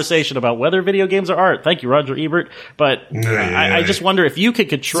artist- conversation about whether video games are art. Thank you, Roger Ebert. But I just wonder if you could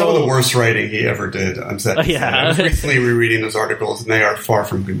control some of the worst writing he ever did. I'm sad to say. I was recently rereading those articles, and they are far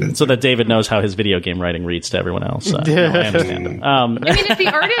from convincing. So that David knows how his video game writing reads to everyone else. No, I understand it. I mean, if the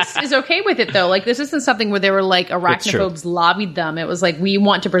artist is okay with it, though, like, this isn't something where they were like, arachnophobes lobbied them. It was like, we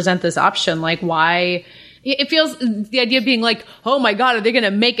want to present this option. Like, why? It feels, the idea of being like, oh my god, are they going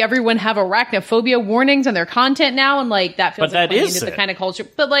to make everyone have arachnophobia warnings on their content now? And like, that feels like playing into the kind of culture.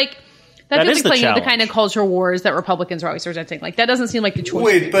 But like, that feels like playing into the kind of culture wars that Republicans are always presenting. Like, that doesn't seem like the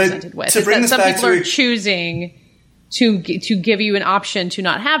choice to be presented with. To bring this some back people are choosing to give you an option to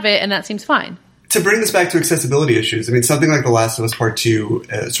not have it, and that seems fine. To bring this back to accessibility issues, I mean, something like The Last of Us Part 2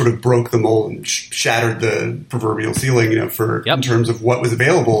 sort of broke the mold and shattered the proverbial ceiling, in terms of what was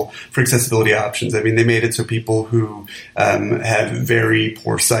available for accessibility options. I mean, they made it so people who have very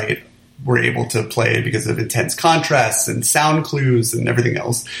poor sight were able to play it because of intense contrasts and sound clues and everything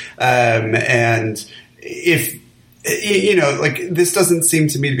else. And if, this doesn't seem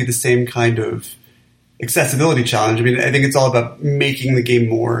to me to be the same kind of accessibility challenge. I mean, I think it's all about making the game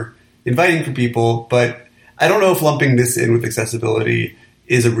more inviting for people, but I don't know if lumping this in with accessibility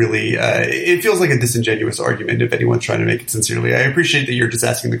is a really, it feels like a disingenuous argument if anyone's trying to make it sincerely. I appreciate that you're just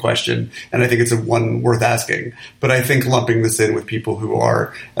asking the question, and I think it's one worth asking, but I think lumping this in with people who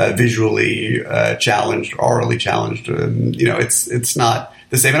are visually challenged, orally challenged, it's not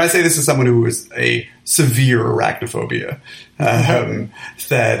the same. And I say this as someone who is a severe arachnophobia, as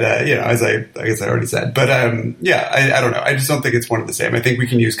I guess I already said. But I don't know. I just don't think it's one and the same. I think we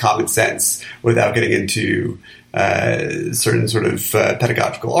can use common sense without getting into certain sort of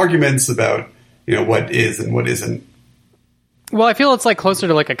pedagogical arguments about what is and what isn't. Well, I feel it's like closer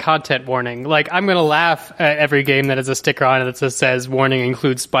to like a content warning. Like, I'm going to laugh at every game that has a sticker on it that just says warning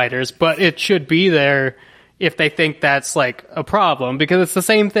includes spiders, but it should be there if they think that's like a problem, because it's the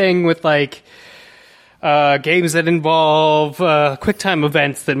same thing with like games that involve QuickTime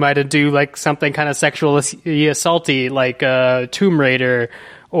events that might do like something kind of sexually assaulty, like Tomb Raider,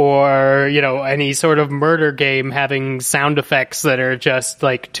 or any sort of murder game having sound effects that are just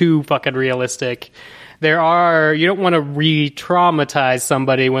like too fucking realistic. You don't want to re-traumatize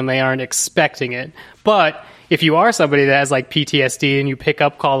somebody when they aren't expecting it. But if you are somebody that has like PTSD and you pick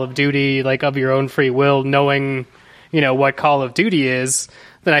up Call of Duty like of your own free will, knowing what Call of Duty is,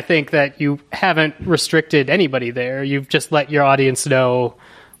 then I think that you haven't restricted anybody there. You've just let your audience know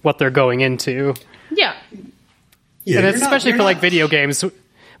what they're going into. Yeah. And it's especially for like video games,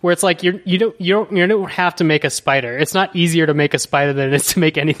 where it's like you don't have to make a spider. It's not easier to make a spider than it is to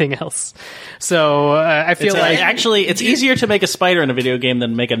make anything else. So I feel actually it's easier to make a spider in a video game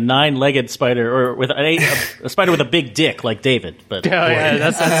than make a 9-legged spider or with a spider with a big dick like David. But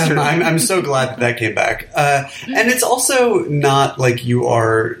that's true. I'm so glad that came back. And it's also not like you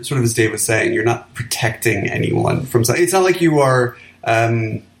are, sort of as Dave was saying, you're not protecting anyone from something. It's not like you are.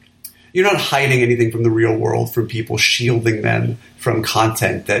 You're not hiding anything from the real world from people, shielding them from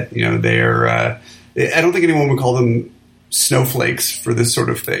content that, they're, I don't think anyone would call them snowflakes for this sort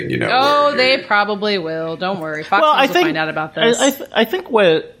of thing, they probably will. Don't worry. Fox will find out about this. I think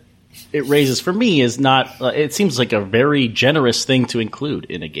what it raises for me is not, it seems like a very generous thing to include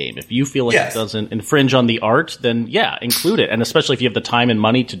in a game. If you feel like it doesn't infringe on the art, then include it. And especially if you have the time and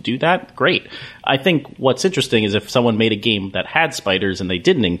money to do that, great. I think what's interesting is if someone made a game that had spiders and they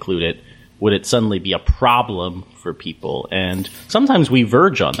didn't include it, would it suddenly be a problem for people? And sometimes we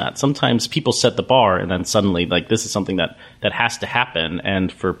verge on that. Sometimes people set the bar and then suddenly, like, this is something that has to happen.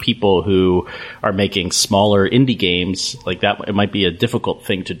 And for people who are making smaller indie games like that, it might be a difficult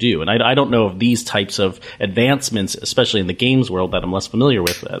thing to do. And I don't know if these types of advancements, especially in the games world that I'm less familiar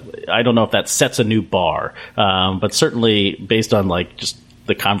with, I don't know if that sets a new bar. But certainly based on like just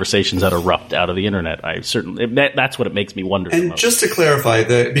the conversations that erupt out of the internet, that's what it makes me wonder. And just to clarify,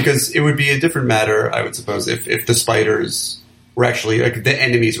 because it would be a different matter, I would suppose, if the spiders were actually, like, the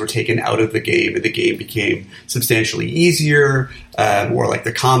enemies were taken out of the game and the game became substantially easier, or like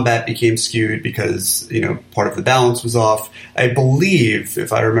the combat became skewed because, part of the balance was off. I believe,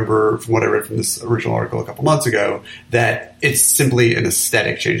 if I remember from what I read from this original article a couple months ago, that it's simply an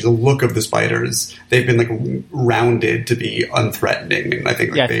aesthetic change. The look of the spiders, they've been like rounded to be unthreatening, and I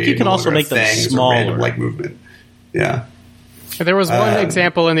think you can also make them smaller, random, like, movement. Yeah. There was one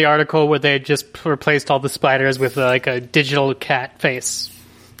example in the article where they just replaced all the spiders with like a digital cat face.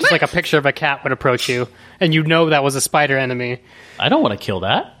 Just like a picture of a cat would approach you, and that was a spider enemy. I don't want to kill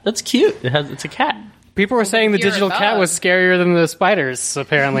that. That's cute. It's a cat. People were saying the digital cat was scarier than the spiders,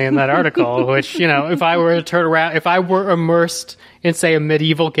 apparently, in that article, which, if I were to turn around, if I were immersed in, say, a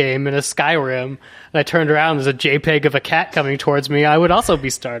medieval game in a Skyrim, and I turned around, there's a JPEG of a cat coming towards me, I would also be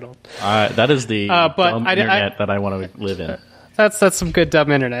startled. That is the but dumb internet that I want to live in. That's some good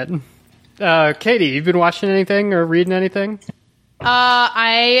dumb internet. Katie, you've been watching anything or reading anything?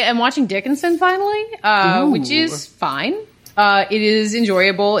 I am watching Dickinson finally, which is fine. It is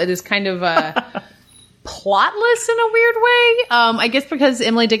enjoyable. It is kind of plotless in a weird way. I guess because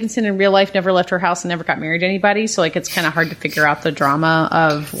Emily Dickinson in real life never left her house and never got married to anybody, so like it's kind of hard to figure out the drama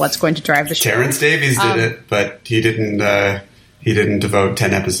of what's going to drive the show. Terrence Davies did it, but he didn't. He didn't devote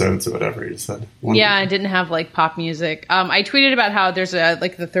 10 episodes or whatever he said. Yeah, I didn't have like pop music. I tweeted about how there's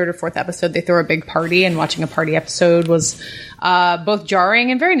the third or fourth episode they throw a big party, and watching a party episode was both jarring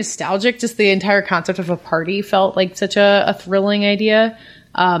and very nostalgic. Just the entire concept of a party felt like such a thrilling idea.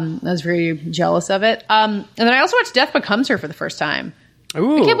 I was very jealous of it. And then I also watched Death Becomes Her for the first time.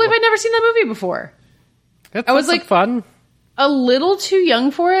 Ooh. I can't believe I'd never seen that movie before. I was like fun. A little too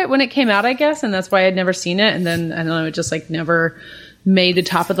young for it when it came out, I guess, and that's why I'd never seen it. And then I don't know, it just like never made the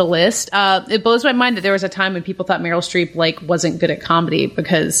top of the list. It blows my mind that there was a time when people thought Meryl Streep like wasn't good at comedy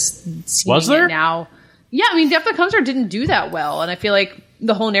because was there now? Yeah, I mean, Death Becomes Her didn't do that well, and I feel like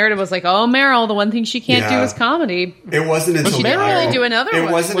the whole narrative was like, "Oh, Meryl, the one thing she can't do is comedy." It wasn't until she didn't really do another one.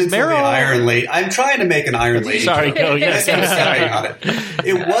 It wasn't until the Iron Lady. I'm trying to make an Iron Lady. Sorry, go. Yes, I'm stepping on it.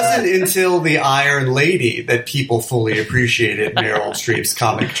 It wasn't until the Iron Lady that people fully appreciated Meryl Streep's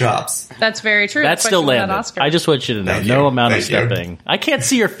comic chops. That's very true. That still landed. I just want you to know, no amount of stepping. I can't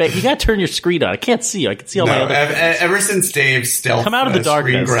see your face. You got to turn your screen on. I can't see you. I can see all my other. Ever since Dave stealth come out of the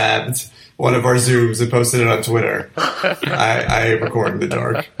darkness, screen grabbed one of our Zooms and posted it on Twitter, I record in the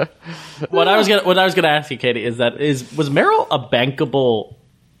dark. What I was gonna ask you, Katie, was Meryl a bankable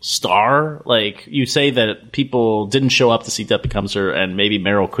star? Like, you say that people didn't show up to see Death Becomes Her, and maybe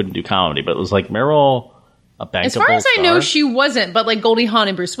Meryl couldn't do comedy, but it was like Meryl a bankable as far as star? I know, she wasn't, but like Goldie Hawn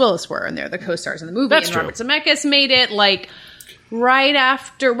and Bruce Willis were, and they're the co-stars in the movie. That's and true. Robert Zemeckis made it like right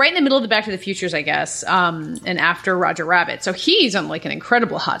in the middle of the Back to the Futures, I guess, and after Roger Rabbit. So he's on like an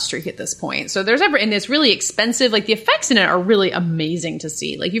incredible hot streak at this point. So and it's really expensive. Like the effects in it are really amazing to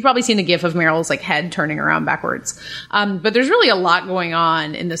see. Like you've probably seen the gif of Meryl's like head turning around backwards. But there's really a lot going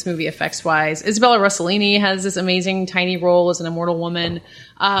on in this movie effects wise. Isabella Rossellini has this amazing tiny role as an immortal woman.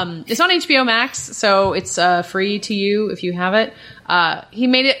 It's on HBO Max, so it's free to you if you have it. He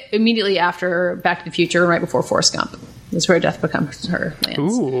made it immediately after Back to the Future, right before Forrest Gump. That's where Death Becomes Her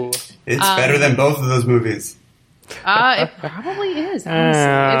lands. Ooh. It's better than both of those movies. It probably is,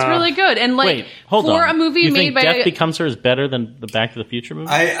 honestly. It's really good. And like, wait, hold for on. a movie you made think by Death Becomes Her is better than the Back to the Future movie?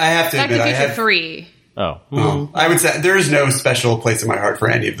 I have to Back to admit, the Future 3. Oh. I would say there is no special place in my heart for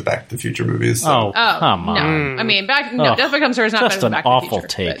any of the Back to the Future movies. So. Come on. No. I mean, Death Becomes Her is not Just better than an Back to the awful Future.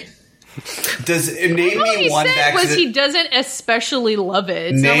 take. Name me one Back to the he doesn't especially love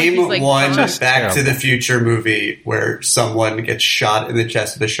it. It's not like Name he's, like, one just Back to the Future movie where someone gets shot in the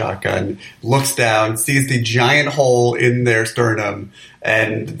chest with a shotgun, looks down, sees the giant hole in their sternum,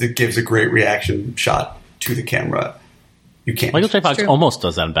 and it gives a great reaction shot to the camera. You can't. Michael J. Fox almost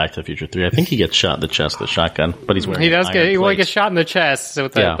does that in Back to the Future 3. I think he gets shot in the chest with a shotgun, but he's wearing He does he gets shot in the chest,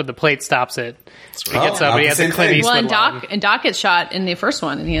 but the plate stops it. He gets up, not he the has same a Clint thing. Eastwood Well, line. and Doc gets shot in the first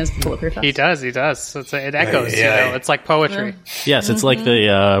one, and he has the bulletproof vest. He does. So it echoes, Yeah. you know, it's like poetry. Yes, it's like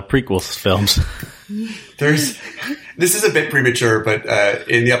the prequel films. This is a bit premature, but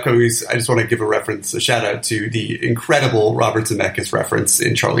in the upcoming weeks, I just want to give a shout out to the incredible Robert Zemeckis reference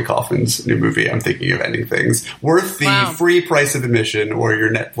in Charlie Coffin's new movie, I'm Thinking of Ending Things. Worth the free price of admission or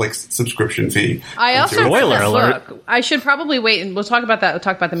your Netflix subscription fee. I also read Spoiler the alert. book. I should probably wait, and we'll talk about that. We'll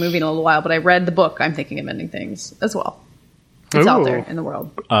talk about the movie in a little while, but I read the book, I'm Thinking of Ending Things, as well. It's out there in the world.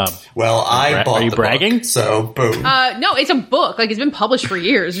 Well, I bought Are you the bragging? book, so boom. No, it's a book. Like, it's been published for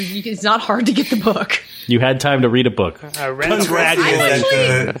years. It's not hard to get the book. You had time to read a book.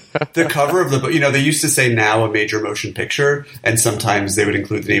 Congratulations. The cover of the book, they used to say now a major motion picture, and sometimes they would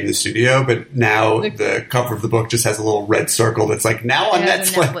include the name of the studio, but now the cover of the book just has a little red circle that's like, now on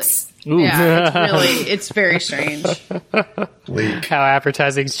Netflix. Yeah, it's very strange. How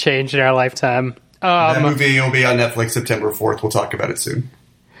advertising's changed in our lifetime. That movie will be on Netflix September 4th. We'll talk about it soon.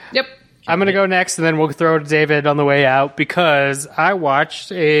 Yep. I'm going to go next, and then we'll throw to David on the way out, because I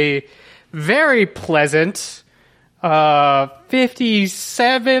watched a very pleasant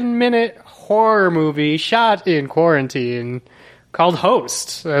 57-minute horror movie shot in quarantine called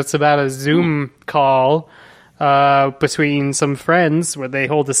Host. It's about a Zoom call between some friends where they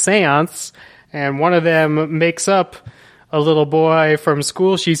hold a seance, and one of them makes up a little boy from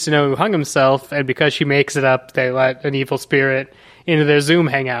school she used to know who hung himself, and because she makes it up, they let an evil spirit into their Zoom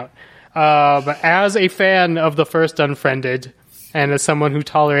hangout. As a fan of the first Unfriended, and as someone who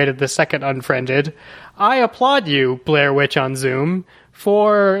tolerated the second Unfriended, I applaud you, Blair Witch on Zoom,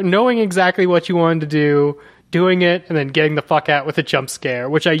 for knowing exactly what you wanted to do, doing it, and then getting the fuck out with a jump scare,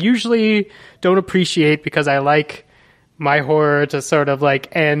 which I usually don't appreciate because I like my horror to sort of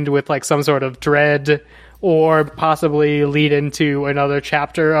like end with like some sort of dread or possibly lead into another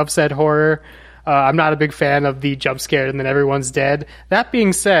chapter of said horror. I'm not a big fan of the jump scare and then everyone's dead. That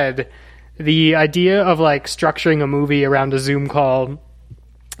being said, the idea of like structuring a movie around a Zoom call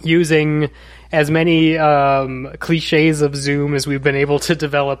using as many cliches of Zoom as we've been able to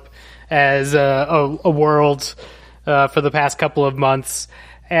develop as a world for the past couple of months,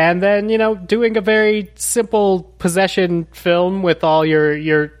 and then doing a very simple possession film with all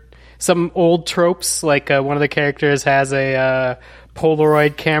your some old tropes, like one of the characters has a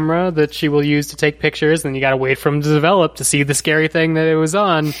Polaroid camera that she will use to take pictures, and you gotta wait for them to develop to see the scary thing that it was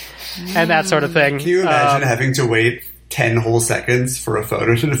on, and that sort of thing. Can you imagine having to wait 10 whole seconds for a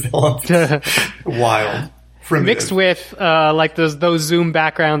photo to develop? Wild. Mixed with like those Zoom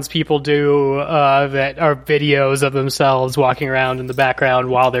backgrounds people do that are videos of themselves walking around in the background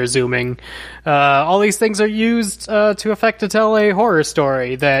while they're Zooming. All these things are used to affect to tell a horror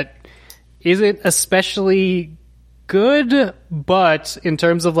story that isn't especially good, but in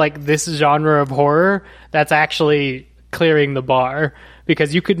terms of like this genre of horror, that's actually clearing the bar.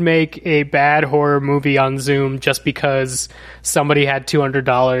 Because you could make a bad horror movie on Zoom just because somebody had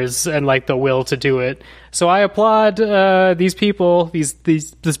 $200 and like the will to do it. So I applaud these people,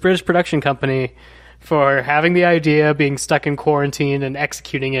 this British production company, for having the idea, being stuck in quarantine, and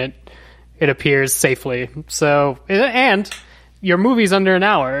executing it. It appears safely. So, and your movie's under an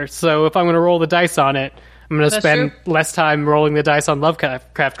hour. So if I'm going to roll the dice on it, I'm going to spend less time rolling the dice on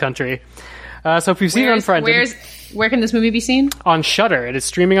Lovecraft Country. So if you've seen Unfriended, where can this movie be seen? On Shudder. It is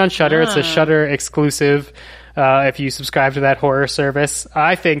streaming on Shudder. It's a Shudder exclusive. If you subscribe to that horror service,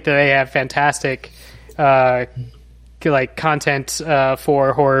 I think that they have fantastic like content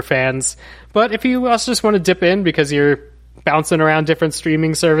for horror fans. But if you also just want to dip in because you're bouncing around different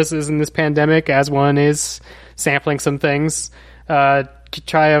streaming services in this pandemic, as one is sampling some things,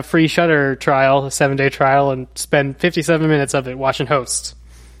 try a free Shudder trial, a 7-day trial, and spend 57 minutes of it watching Host.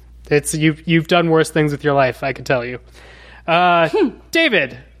 It's you've done worse things with your life, I can tell you.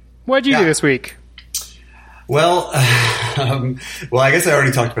 David, what did you do this week? Well, I guess I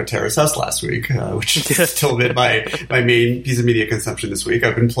already talked about Terrace House last week, which has still been my main piece of media consumption this week.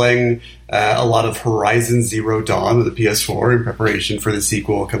 I've been playing a lot of Horizon Zero Dawn with the PS4 in preparation for the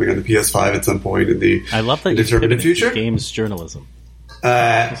sequel coming on the PS5 at some point in the indeterminate future. Games journalism.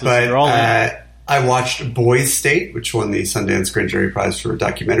 I watched Boys State, which won the Sundance Grand Jury Prize for a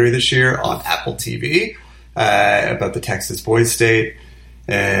documentary this year on Apple TV about the Texas Boys State.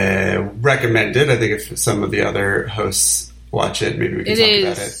 Recommended. I think if some of the other hosts watch it, maybe we can talk about it.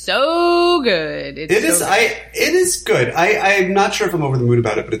 It is so good. It is good. I'm not sure if I'm over the moon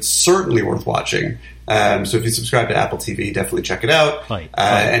about it, but it's certainly worth watching. So if you subscribe to Apple TV, definitely check it out.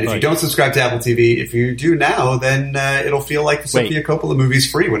 And if you don't subscribe to Apple TV, if you do now, then it'll feel like the Sofia Coppola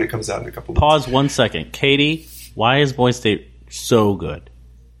movie's free when it comes out in a couple months. Pause 1 second. Katie, why is Boys State so good?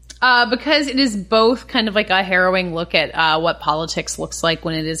 Because it is both kind of like a harrowing look at what politics looks like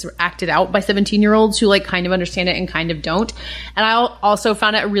when it is acted out by 17-year-olds who like kind of understand it and kind of don't. And I also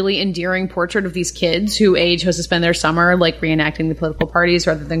found it a really endearing portrait of these kids who chose to spend their summer like reenacting the political parties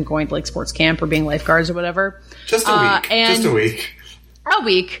rather than going to like sports camp or being lifeguards or whatever. Just a week. A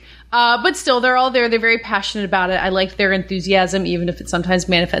week. But still, they're all there. They're very passionate about it. I like their enthusiasm, even if it sometimes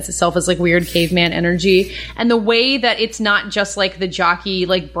manifests itself as like weird caveman energy. And the way that it's not just like the jockey,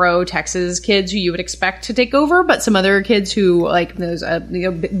 like bro Texas kids who you would expect to take over, but some other kids who like there's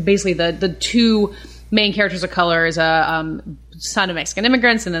basically the two main characters of color is a son of Mexican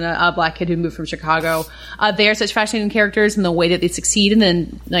immigrants and then a black kid who moved from Chicago. They are such fascinating characters, and the way that they succeed and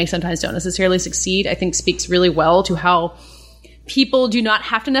then like sometimes don't necessarily succeed, I think speaks really well to how people do not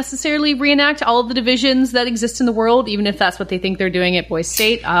have to necessarily reenact all of the divisions that exist in the world, even if that's what they think they're doing at Boys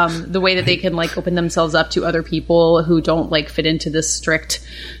State. The way that they can like open themselves up to other people who don't like fit into this strict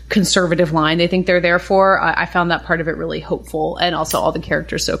conservative line they think they're there for. I found that part of it really hopeful, and also all the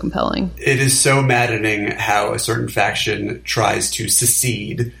characters so compelling. It is so maddening how a certain faction tries to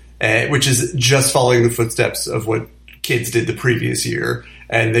secede, which is just following the footsteps of what kids did the previous year.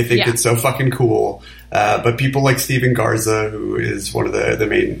 And they think it's so fucking cool. But people like Steven Garza, who is one of the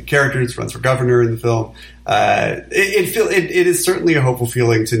main characters, runs for governor in the film. It is certainly a hopeful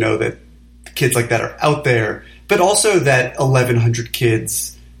feeling to know that kids like that are out there, but also that 1,100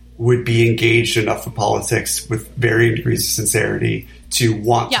 kids would be engaged enough in politics with varying degrees of sincerity to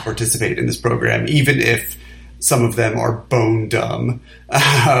want to participate in this program, even if some of them are bone dumb.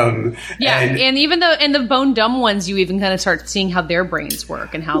 And even the bone dumb ones, you even kind of start seeing how their brains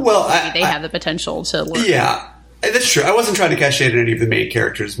work and how maybe they have the potential to learn. Yeah. That's true. I wasn't trying to cast shade at any of the main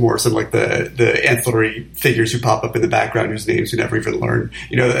characters, more some like the ancillary figures who pop up in the background whose names you never even learn.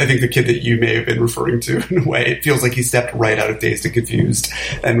 You know, I think the kid that you may have been referring to, in a way, it feels like he stepped right out of Dazed and Confused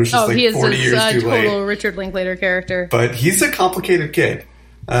and was just 40 years too late. Total Richard Linklater character. But he's a complicated kid.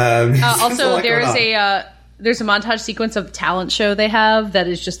 Also, there's a montage sequence of talent show they have that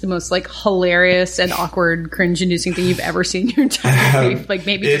is just the most like hilarious and awkward, cringe-inducing thing you've ever seen in your entire life. Like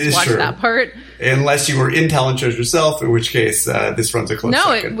maybe just watch that part. Unless you were in talent shows yourself, in which case this runs a close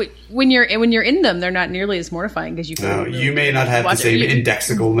second. When you're in them, they're not nearly as mortifying because you. No, you may not have the same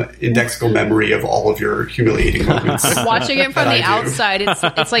indexical memory of all of your humiliating moments. Watching it from the outside,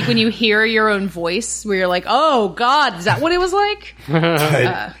 it's like when you hear your own voice, where you're like, "Oh God, is that what it was like?"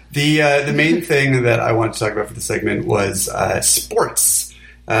 The main thing that I wanted to talk about for the segment was sports.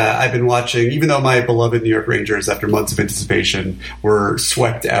 I've been watching, even though my beloved New York Rangers, after months of anticipation, were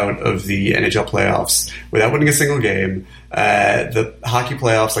swept out of the NHL playoffs without winning a single game. The hockey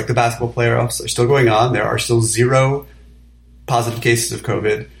playoffs, like the basketball playoffs, are still going on. There are still 0 positive cases of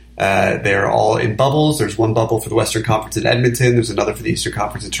COVID. They're all in bubbles. There's one bubble for the Western Conference in Edmonton. There's another for the Eastern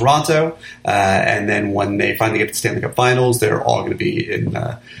Conference in Toronto. And then when they finally get to the Stanley Cup Finals, they're all going to be in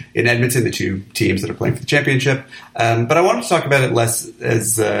Edmonton, the 2 teams that are playing for the championship. But I wanted to talk about it less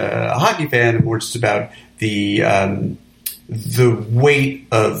as a hockey fan and more just about the weight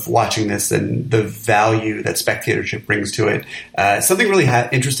of watching this and the value that spectatorship brings to it. Something really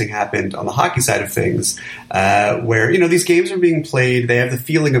interesting happened on the hockey side of things, where, you know, these games are being played. They have the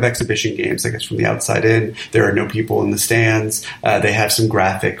feeling of exhibition games, I guess, from the outside in. There are no people in the stands. They have some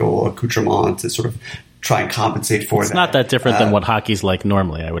graphical accoutrement to sort of try and compensate for that. It's not that different than what hockey's like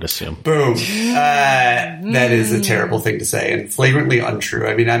normally, I would assume. Boom. That is a terrible thing to say and flagrantly untrue.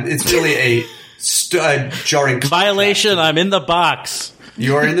 I mean, it's really a jarring violation. I'm in the box.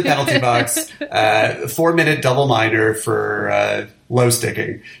 You are in the penalty box. 4-minute double minor for low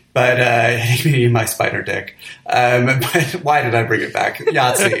sticking, but hitting me in my spider dick. But why did I bring it back?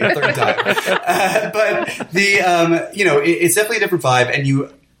 Yahtzee, third time. But it's definitely a different vibe, and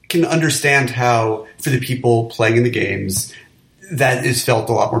you can understand how, for the people playing in the games, that is felt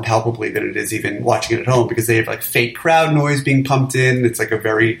a lot more palpably than it is even watching it at home, because they have like fake crowd noise being pumped in. It's like a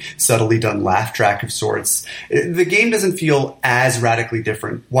very subtly done laugh track of sorts. The game doesn't feel as radically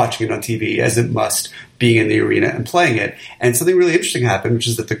different watching it on TV as it must being in the arena and playing it. And something really interesting happened, which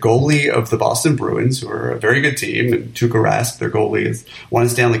is that the goalie of the Boston Bruins, who are a very good team, and Tuukka Rask, their goalie, has won a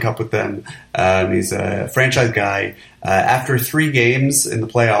Stanley Cup with them. He's a franchise guy. After 3 games in the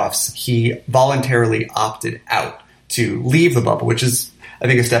playoffs, he voluntarily opted out to leave the bubble, which is, I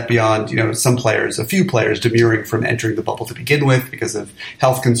think, a step beyond, a few players demurring from entering the bubble to begin with because of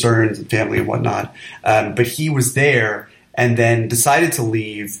health concerns and family and whatnot. But he was there and then decided to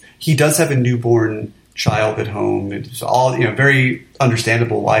leave. He does have a newborn child at home. It's all, very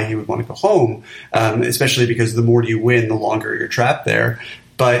understandable why he would want to go home, especially because the more you win, the longer you're trapped there.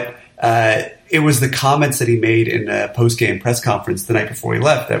 But it was the comments that he made in a post-game press conference the night before he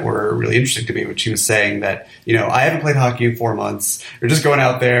left that were really interesting to me, which he was saying that, I haven't played hockey in 4 months. You're just going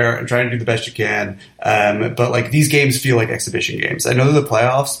out there and trying to do the best you can. But like, these games feel like exhibition games. I know they're the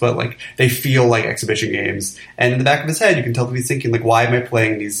playoffs, but like, they feel like exhibition games. And in the back of his head, you can tell that he's thinking, like, why am I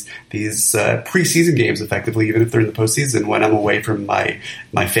playing these preseason games effectively, even if they're in the postseason, when I'm away from my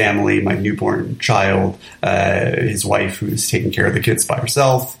family, my newborn child, his wife who's taking care of the kids by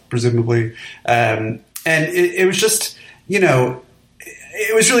herself, presumably. And it was just,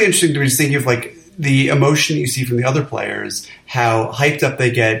 it was really interesting to me, just thinking of like the emotion you see from the other players, how hyped up they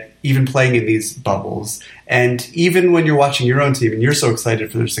get even playing in these bubbles. And even when you're watching your own team and you're so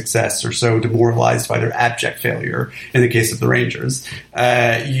excited for their success or so demoralized by their abject failure, in the case of the Rangers,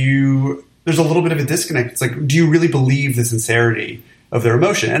 there's a little bit of a disconnect. It's like, do you really believe the sincerity of their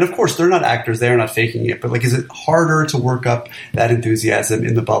emotion? And of course, they're not actors, they're not faking it, but like, is it harder to work up that enthusiasm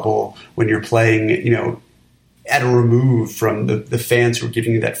in the bubble when you're playing, at a remove from the fans who are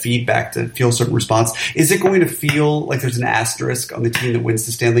giving you that feedback to feel a certain response? Is it going to feel like there's an asterisk on the team that wins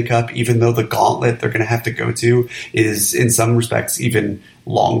the Stanley Cup, even though the gauntlet they're going to have to go to is in some respects even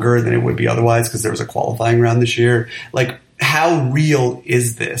longer than it would be otherwise because there was a qualifying round this year? Like, how real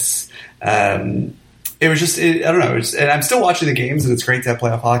is this? It was just, I don't know. And I'm still watching the games, and it's great to have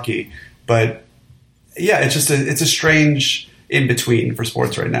playoff hockey. But yeah, it's a strange in between for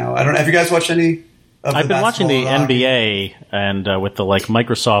sports right now. I don't know. Have you guys watched any? I've been watching the NBA, and with the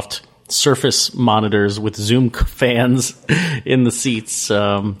Microsoft Surface monitors with Zoom fans in the seats. It's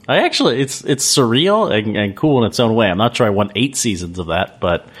surreal and cool in its own way. I'm not sure I want 8 seasons of that,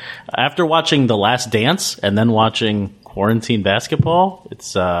 but after watching The Last Dance and then watching quarantine basketball,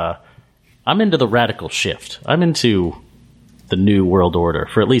 I'm into the radical shift. I'm into the new world order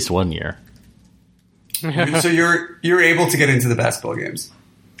for at least 1 year. So you're able to get into the basketball games.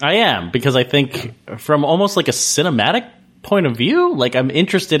 I am, because I think from almost like a cinematic point of view, like I'm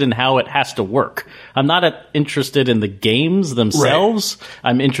interested in how it has to work. I'm not interested in the games themselves. Right.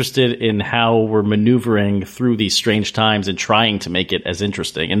 I'm interested in how we're maneuvering through these strange times and trying to make it as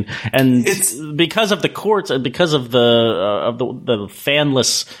interesting. And it's because of the courts and because of the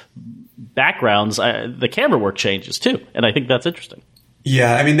fanless backgrounds, the camera work changes too, and I think that's interesting.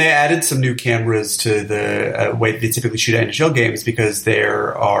 Yeah, I mean, they added some new cameras to the way they typically shoot NHL games because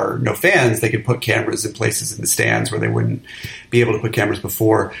there are no fans. They can put cameras in places in the stands where they wouldn't be able to put cameras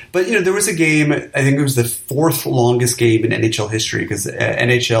before. But, there was a game, I think it was the 4th longest game in NHL history because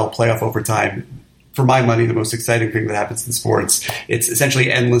NHL playoff overtime, for my money, the most exciting thing that happens in sports. It's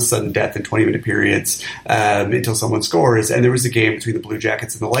essentially endless sudden death in 20-minute periods until someone scores. And there was a game between the Blue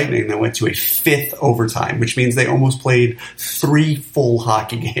Jackets and the Lightning that went to a 5th overtime, which means they almost played 3 full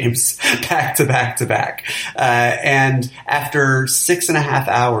hockey games back to back to back. And after 6.5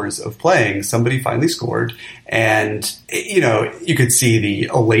 hours of playing, somebody finally scored. And, you could see the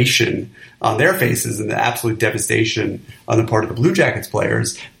elation on their faces and the absolute devastation on the part of the Blue Jackets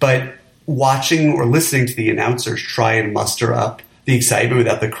players. But watching or listening to the announcers try and muster up the excitement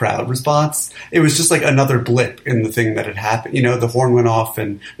without the crowd response, it was just like another blip in the thing that had happened. The horn went off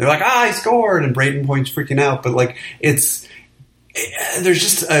and they're like, he scored, and Braden Point's freaking out. But like, there's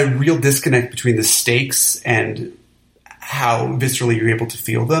just a real disconnect between the stakes and how viscerally you're able to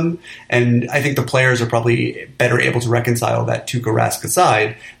feel them. And I think the players are probably better able to reconcile that Tuukka Rask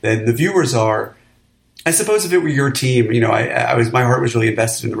aside than the viewers are. I suppose if it were your team, my heart was really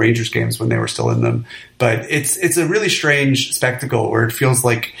invested in the Rangers games when they were still in them. But it's a really strange spectacle where it feels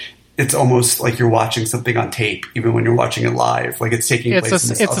like it's almost like you're watching something on tape, even when you're watching it live. Like it's taking place in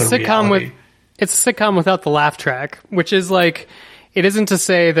this other reality. It's a sitcom without the laugh track, which is like, it isn't to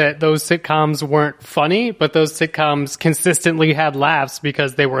say that those sitcoms weren't funny, but those sitcoms consistently had laughs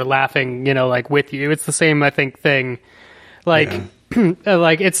because they were laughing, like with you. It's the same, I think, thing. Like,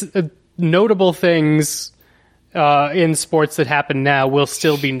 like it's notable things in sports that happen now will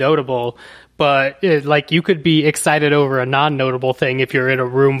still be notable, but you could be excited over a non-notable thing if you're in a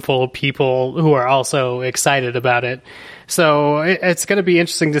room full of people who are also excited about it. So it's going to be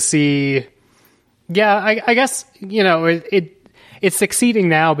interesting to see. Yeah, I guess, it's succeeding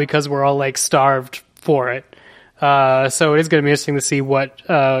now because we're all like starved for it. So it is going to be interesting to see what,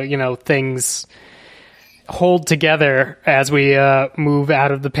 things hold together as we move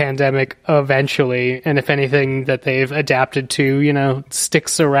out of the pandemic eventually, and if anything that they've adapted to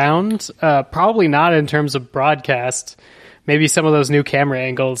sticks around. Probably not in terms of broadcast, maybe some of those new camera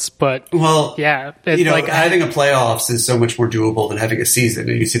angles, but yeah, having a playoffs is so much more doable than having a season.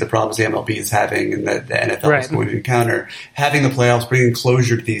 And you see the problems the MLB is having and that the NFL is going to encounter. Having the playoffs, bringing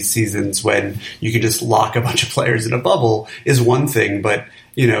closure to these seasons when you can just lock a bunch of players in a bubble is one thing, but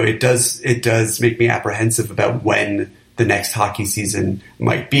it does make me apprehensive about when the next hockey season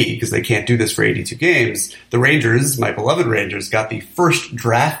might be, because they can't do this for 82 games. The Rangers, my beloved Rangers, got the first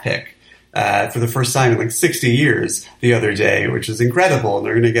draft pick for the first time in like 60 years the other day, which is incredible. And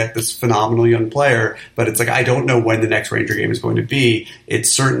they're going to get this phenomenal young player, but it's like, I don't know when the next Ranger game is going to be.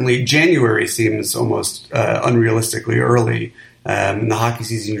 It's certainly January seems almost unrealistically early. And the hockey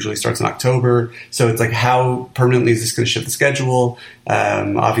season usually starts in October. So it's like, how permanently is this going to shift the schedule?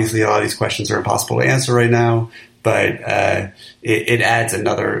 Obviously, a lot of these questions are impossible to answer right now, but it adds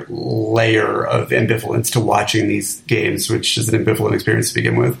another layer of ambivalence to watching these games, which is an ambivalent experience to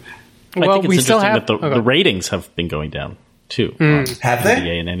begin with. I think it's interesting that the ratings have been going down, too. Have they?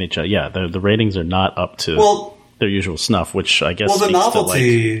 NBA and NHL. Yeah, the ratings are not up to their usual snuff, which I guess the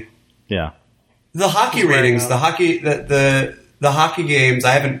novelty. The hockey ratings, the hockey games,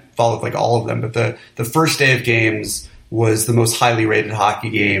 I haven't followed all of them, but the first day of games was the most highly rated hockey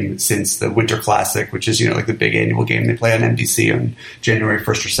game since the Winter Classic, which is, the big annual game they play on NBC on January 1st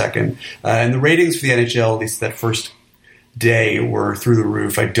or 2nd. And the ratings for the NHL, at least that first day, were through the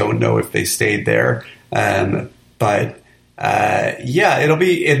roof. I don't know if they stayed there. But it'll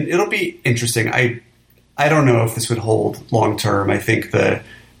be interesting. I don't know if this would hold long term. I think the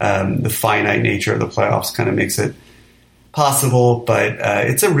finite nature of the playoffs kind of makes it possible, but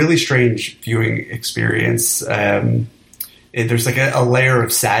it's a really strange viewing experience. There's a layer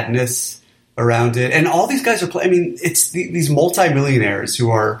of sadness around it, and all these guys are it's these multimillionaires who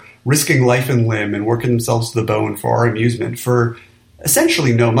are risking life and limb and working themselves to the bone for our amusement for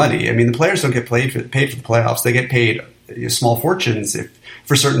essentially no money. I mean, the players don't get paid for the playoffs. They get paid small fortunes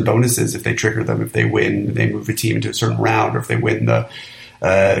for certain bonuses if they trigger them, if they win, they move a team into a certain round, or if they win the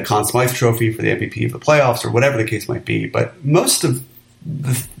Conn Smythe Trophy for the MVP of the playoffs, or whatever the case might be. But most of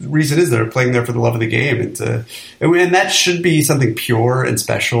the reason is they're playing there for the love of the game, and that should be something pure and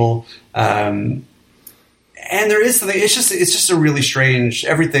special. And there is something. It's just a really strange.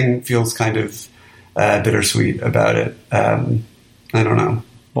 Everything feels kind of bittersweet about it. I don't know.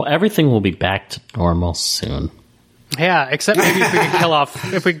 Well, everything will be back to normal soon. Yeah, except maybe if we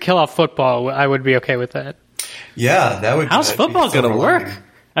could kill off football, I would be okay with that. Yeah, that would. How's football going to work?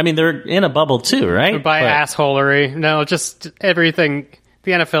 I mean, they're in a bubble too, right? By assholery. No, just everything.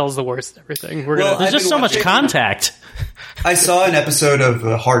 The NFL is the worst at everything. There's just so much contact. I saw an episode of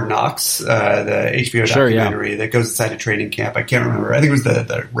Hard Knocks, the HBO documentary that goes inside a training camp. I can't remember. I think it was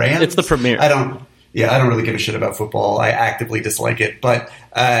the Rams. It's the premiere. I don't really give a shit about football. I actively dislike it, but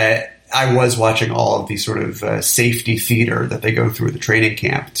I was watching all of the sort of safety theater that they go through at the training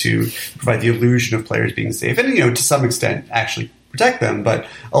camp to provide the illusion of players being safe, and to some extent actually protect them. But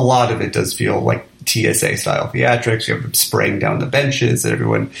a lot of it does feel like TSA style theatrics. You have them spraying down the benches, and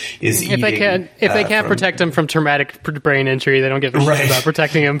everyone is eating. If they can't protect them from traumatic brain injury, they don't give a shit about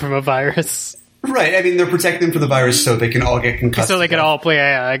protecting them from a virus. Right. I mean, they're protecting them from the virus so they can all get concussed. So they can all play.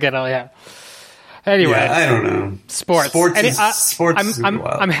 Anyway, I don't know. Sports. I'm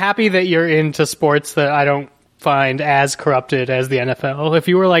I'm happy that you're into sports that I don't find as corrupted as the NFL. If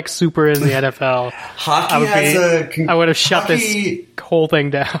you were like super in the NFL, I would have shut this whole thing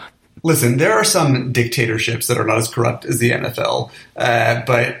down. Listen, there are some dictatorships that are not as corrupt as the NFL,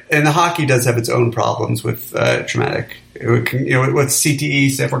 and the hockey does have its own problems with traumatic, with CTE,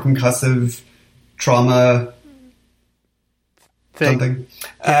 stand for concussive trauma. Something.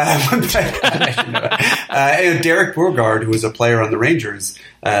 Derek Borgard, who was a player on the Rangers,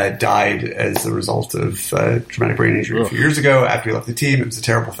 died as a result of traumatic brain injury a few years ago after he left the team. It was a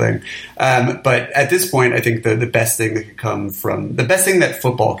terrible thing. But at this point, I think the best thing that could come from the best thing that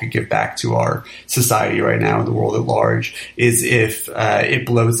football could give back to our society right now and the world at large is if it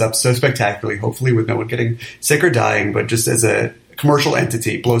blows up so spectacularly, hopefully with no one getting sick or dying, but just as a commercial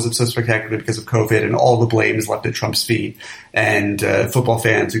entity blows up so spectacularly because of COVID and all the blame is left at Trump's feet, and football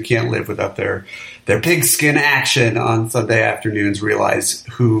fans who can't live without their pigskin action on Sunday afternoons realize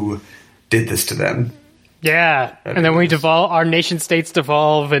who did this to them. Yeah, and then our nation states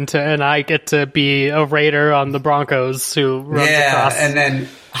devolve into, and I get to be a Raider on the Broncos who runs across. And then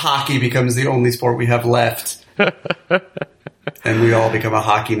hockey becomes the only sport we have left. And we all become a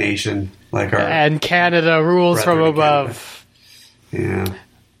hockey nation. And Canada rules from above. Yeah.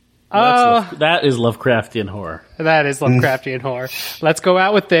 That is Lovecraftian horror. That is Lovecraftian horror. Let's go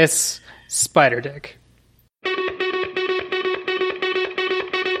out with this Spider Dick.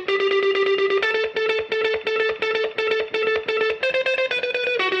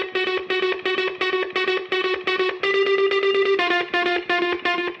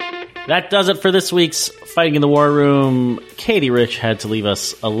 That does it for this week's Fighting in the War Room. Katie Rich had to leave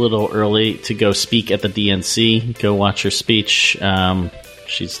us a little early to go speak at the DNC. Go watch her speech.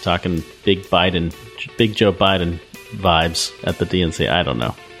 She's talking Big Joe Biden vibes at the DNC. I don't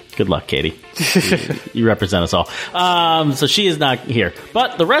know. Good luck, Katie. You represent us all. So she is not here.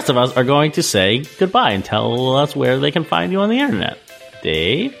 But the rest of us are going to say goodbye and tell us where they can find you on the internet.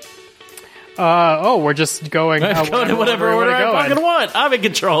 Dave? We're just going... Go to whatever order I fucking want. I'm in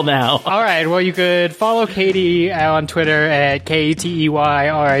control now. All right, well, you could follow Katie on Twitter at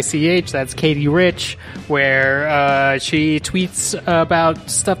KTEYRICH. That's Katie Rich, where she tweets about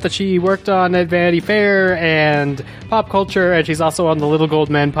stuff that she worked on at Vanity Fair and pop culture, and she's also on the Little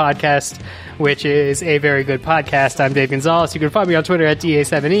Gold Men podcast, which is a very good podcast. I'm Dave Gonzalez. You can find me on Twitter at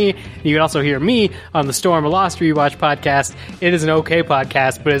DA7E. You can also hear me on the Storm of Lost Rewatch podcast. It is an okay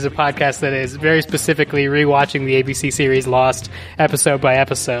podcast, but it's a podcast that is very specifically rewatching the ABC series Lost episode by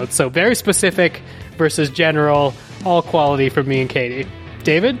episode. So very specific versus general, all quality from me and Katie.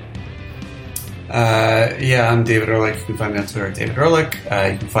 David? I'm David Ehrlich. You can find me on Twitter at David Ehrlich.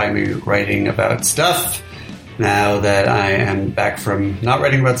 You can find me writing about stuff now that I am back from not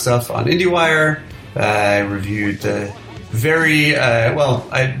writing about stuff on IndieWire. I reviewed the very,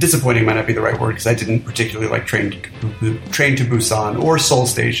 disappointing might not be the right word because I didn't particularly like Train to Busan or Seoul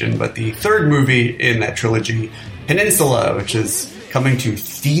Station, but the third movie in that trilogy, Peninsula, which is coming to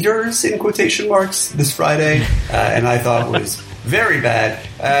theaters in quotation marks this Friday, and I thought was very bad.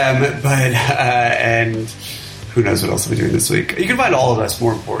 And who knows what else we'll be doing this week. You can find all of us,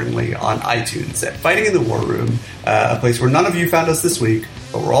 more importantly, on iTunes at Fighting in the War Room, a place where none of you found us this week,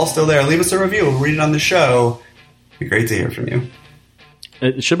 but we're all still there. Leave us a review. We'll read it on the show. It'd be great to hear from you.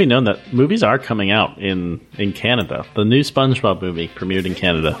 It should be known that movies are coming out in Canada. The new SpongeBob movie premiered in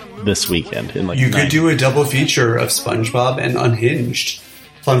Canada this weekend. You could do a double feature of SpongeBob and Unhinged.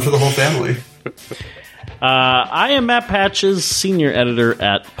 Fun for the whole family. I am Matt Patches, senior editor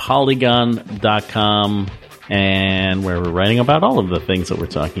at Polygon.com, and where we're writing about all of the things that we're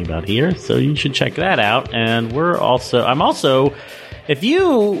talking about here. So you should check that out. And I'm also, if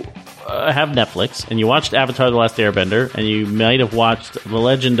you have Netflix and you watched Avatar: The Last Airbender, and you might have watched The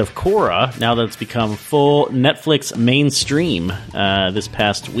Legend of Korra, now that it's become full Netflix mainstream this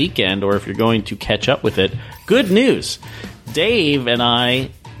past weekend, or if you're going to catch up with it, good news. Dave and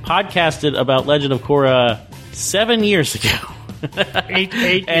I podcasted about Legend of Korra 7 years ago. 8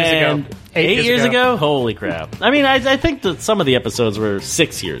 years ago. 8 years ago? Holy crap. I mean, I think that some of the episodes were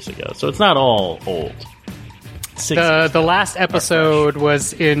 6 years ago, so it's not all old. The last episode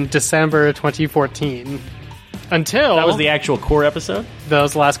was in December 2014. Until... That was the actual core episode? That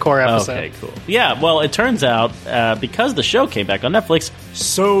was the last core episode. Okay, cool. Yeah, well, it turns out, because the show came back on Netflix,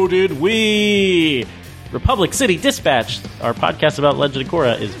 so did we! Republic City Dispatch, our podcast about Legend of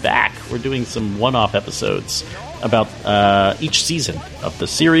Korra, is back. We're doing some one-off episodes about each season of the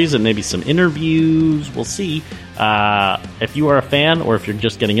series and maybe some interviews. We'll see. If you are a fan or if you're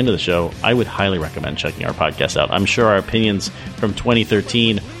just getting into the show, I would highly recommend checking our podcast out. I'm sure our opinions from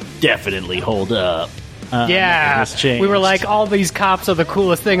 2013 definitely hold up. Yeah, we were like, all these cops are the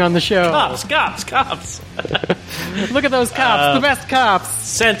coolest thing on the show. Cops! Look at those cops, the best cops.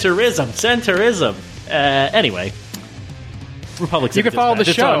 Centerism. Anyway, Republic City You can follow the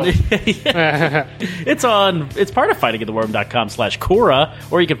show. It's part of fightingintheworm.com/Korra,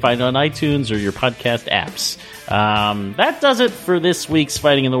 or you can find it on iTunes or your podcast apps. That does it for this week's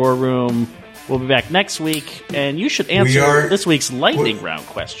Fighting in the War Room. We'll be back next week, and you should answer this week's lightning round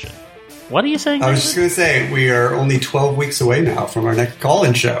question. What are you saying? I was just going to say, we are only 12 weeks away now from our next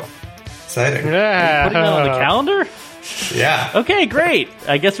call-in show. Exciting. Yeah. Putting that on the calendar? Yeah. Okay, great.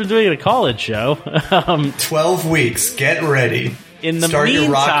 I guess we're doing a call-in show. 12 weeks. Get ready. In the Start meantime,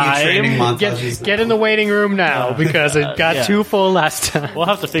 your Rocky training montages. Get in the waiting room now, because it got too full last time. We'll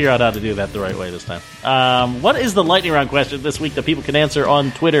have to figure out how to do that the right way this time. What is the lightning round question this week that people can answer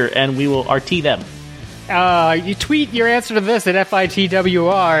on Twitter, and we will RT them? You tweet your answer to this at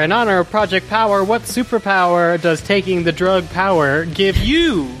FITWR. In honor of Project Power, what superpower does taking the drug Power give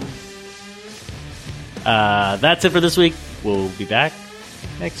you? That's it for this week. We'll be back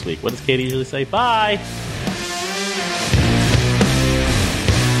next week. What does Katie usually say? Bye!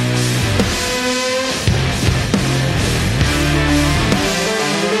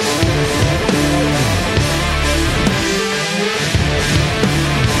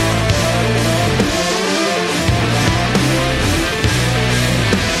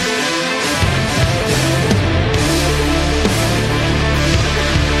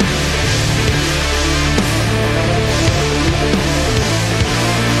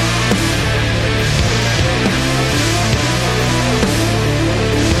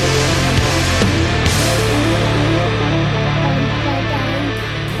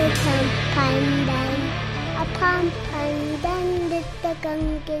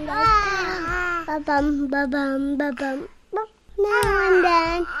 Now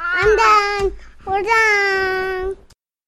I'm done. We're done.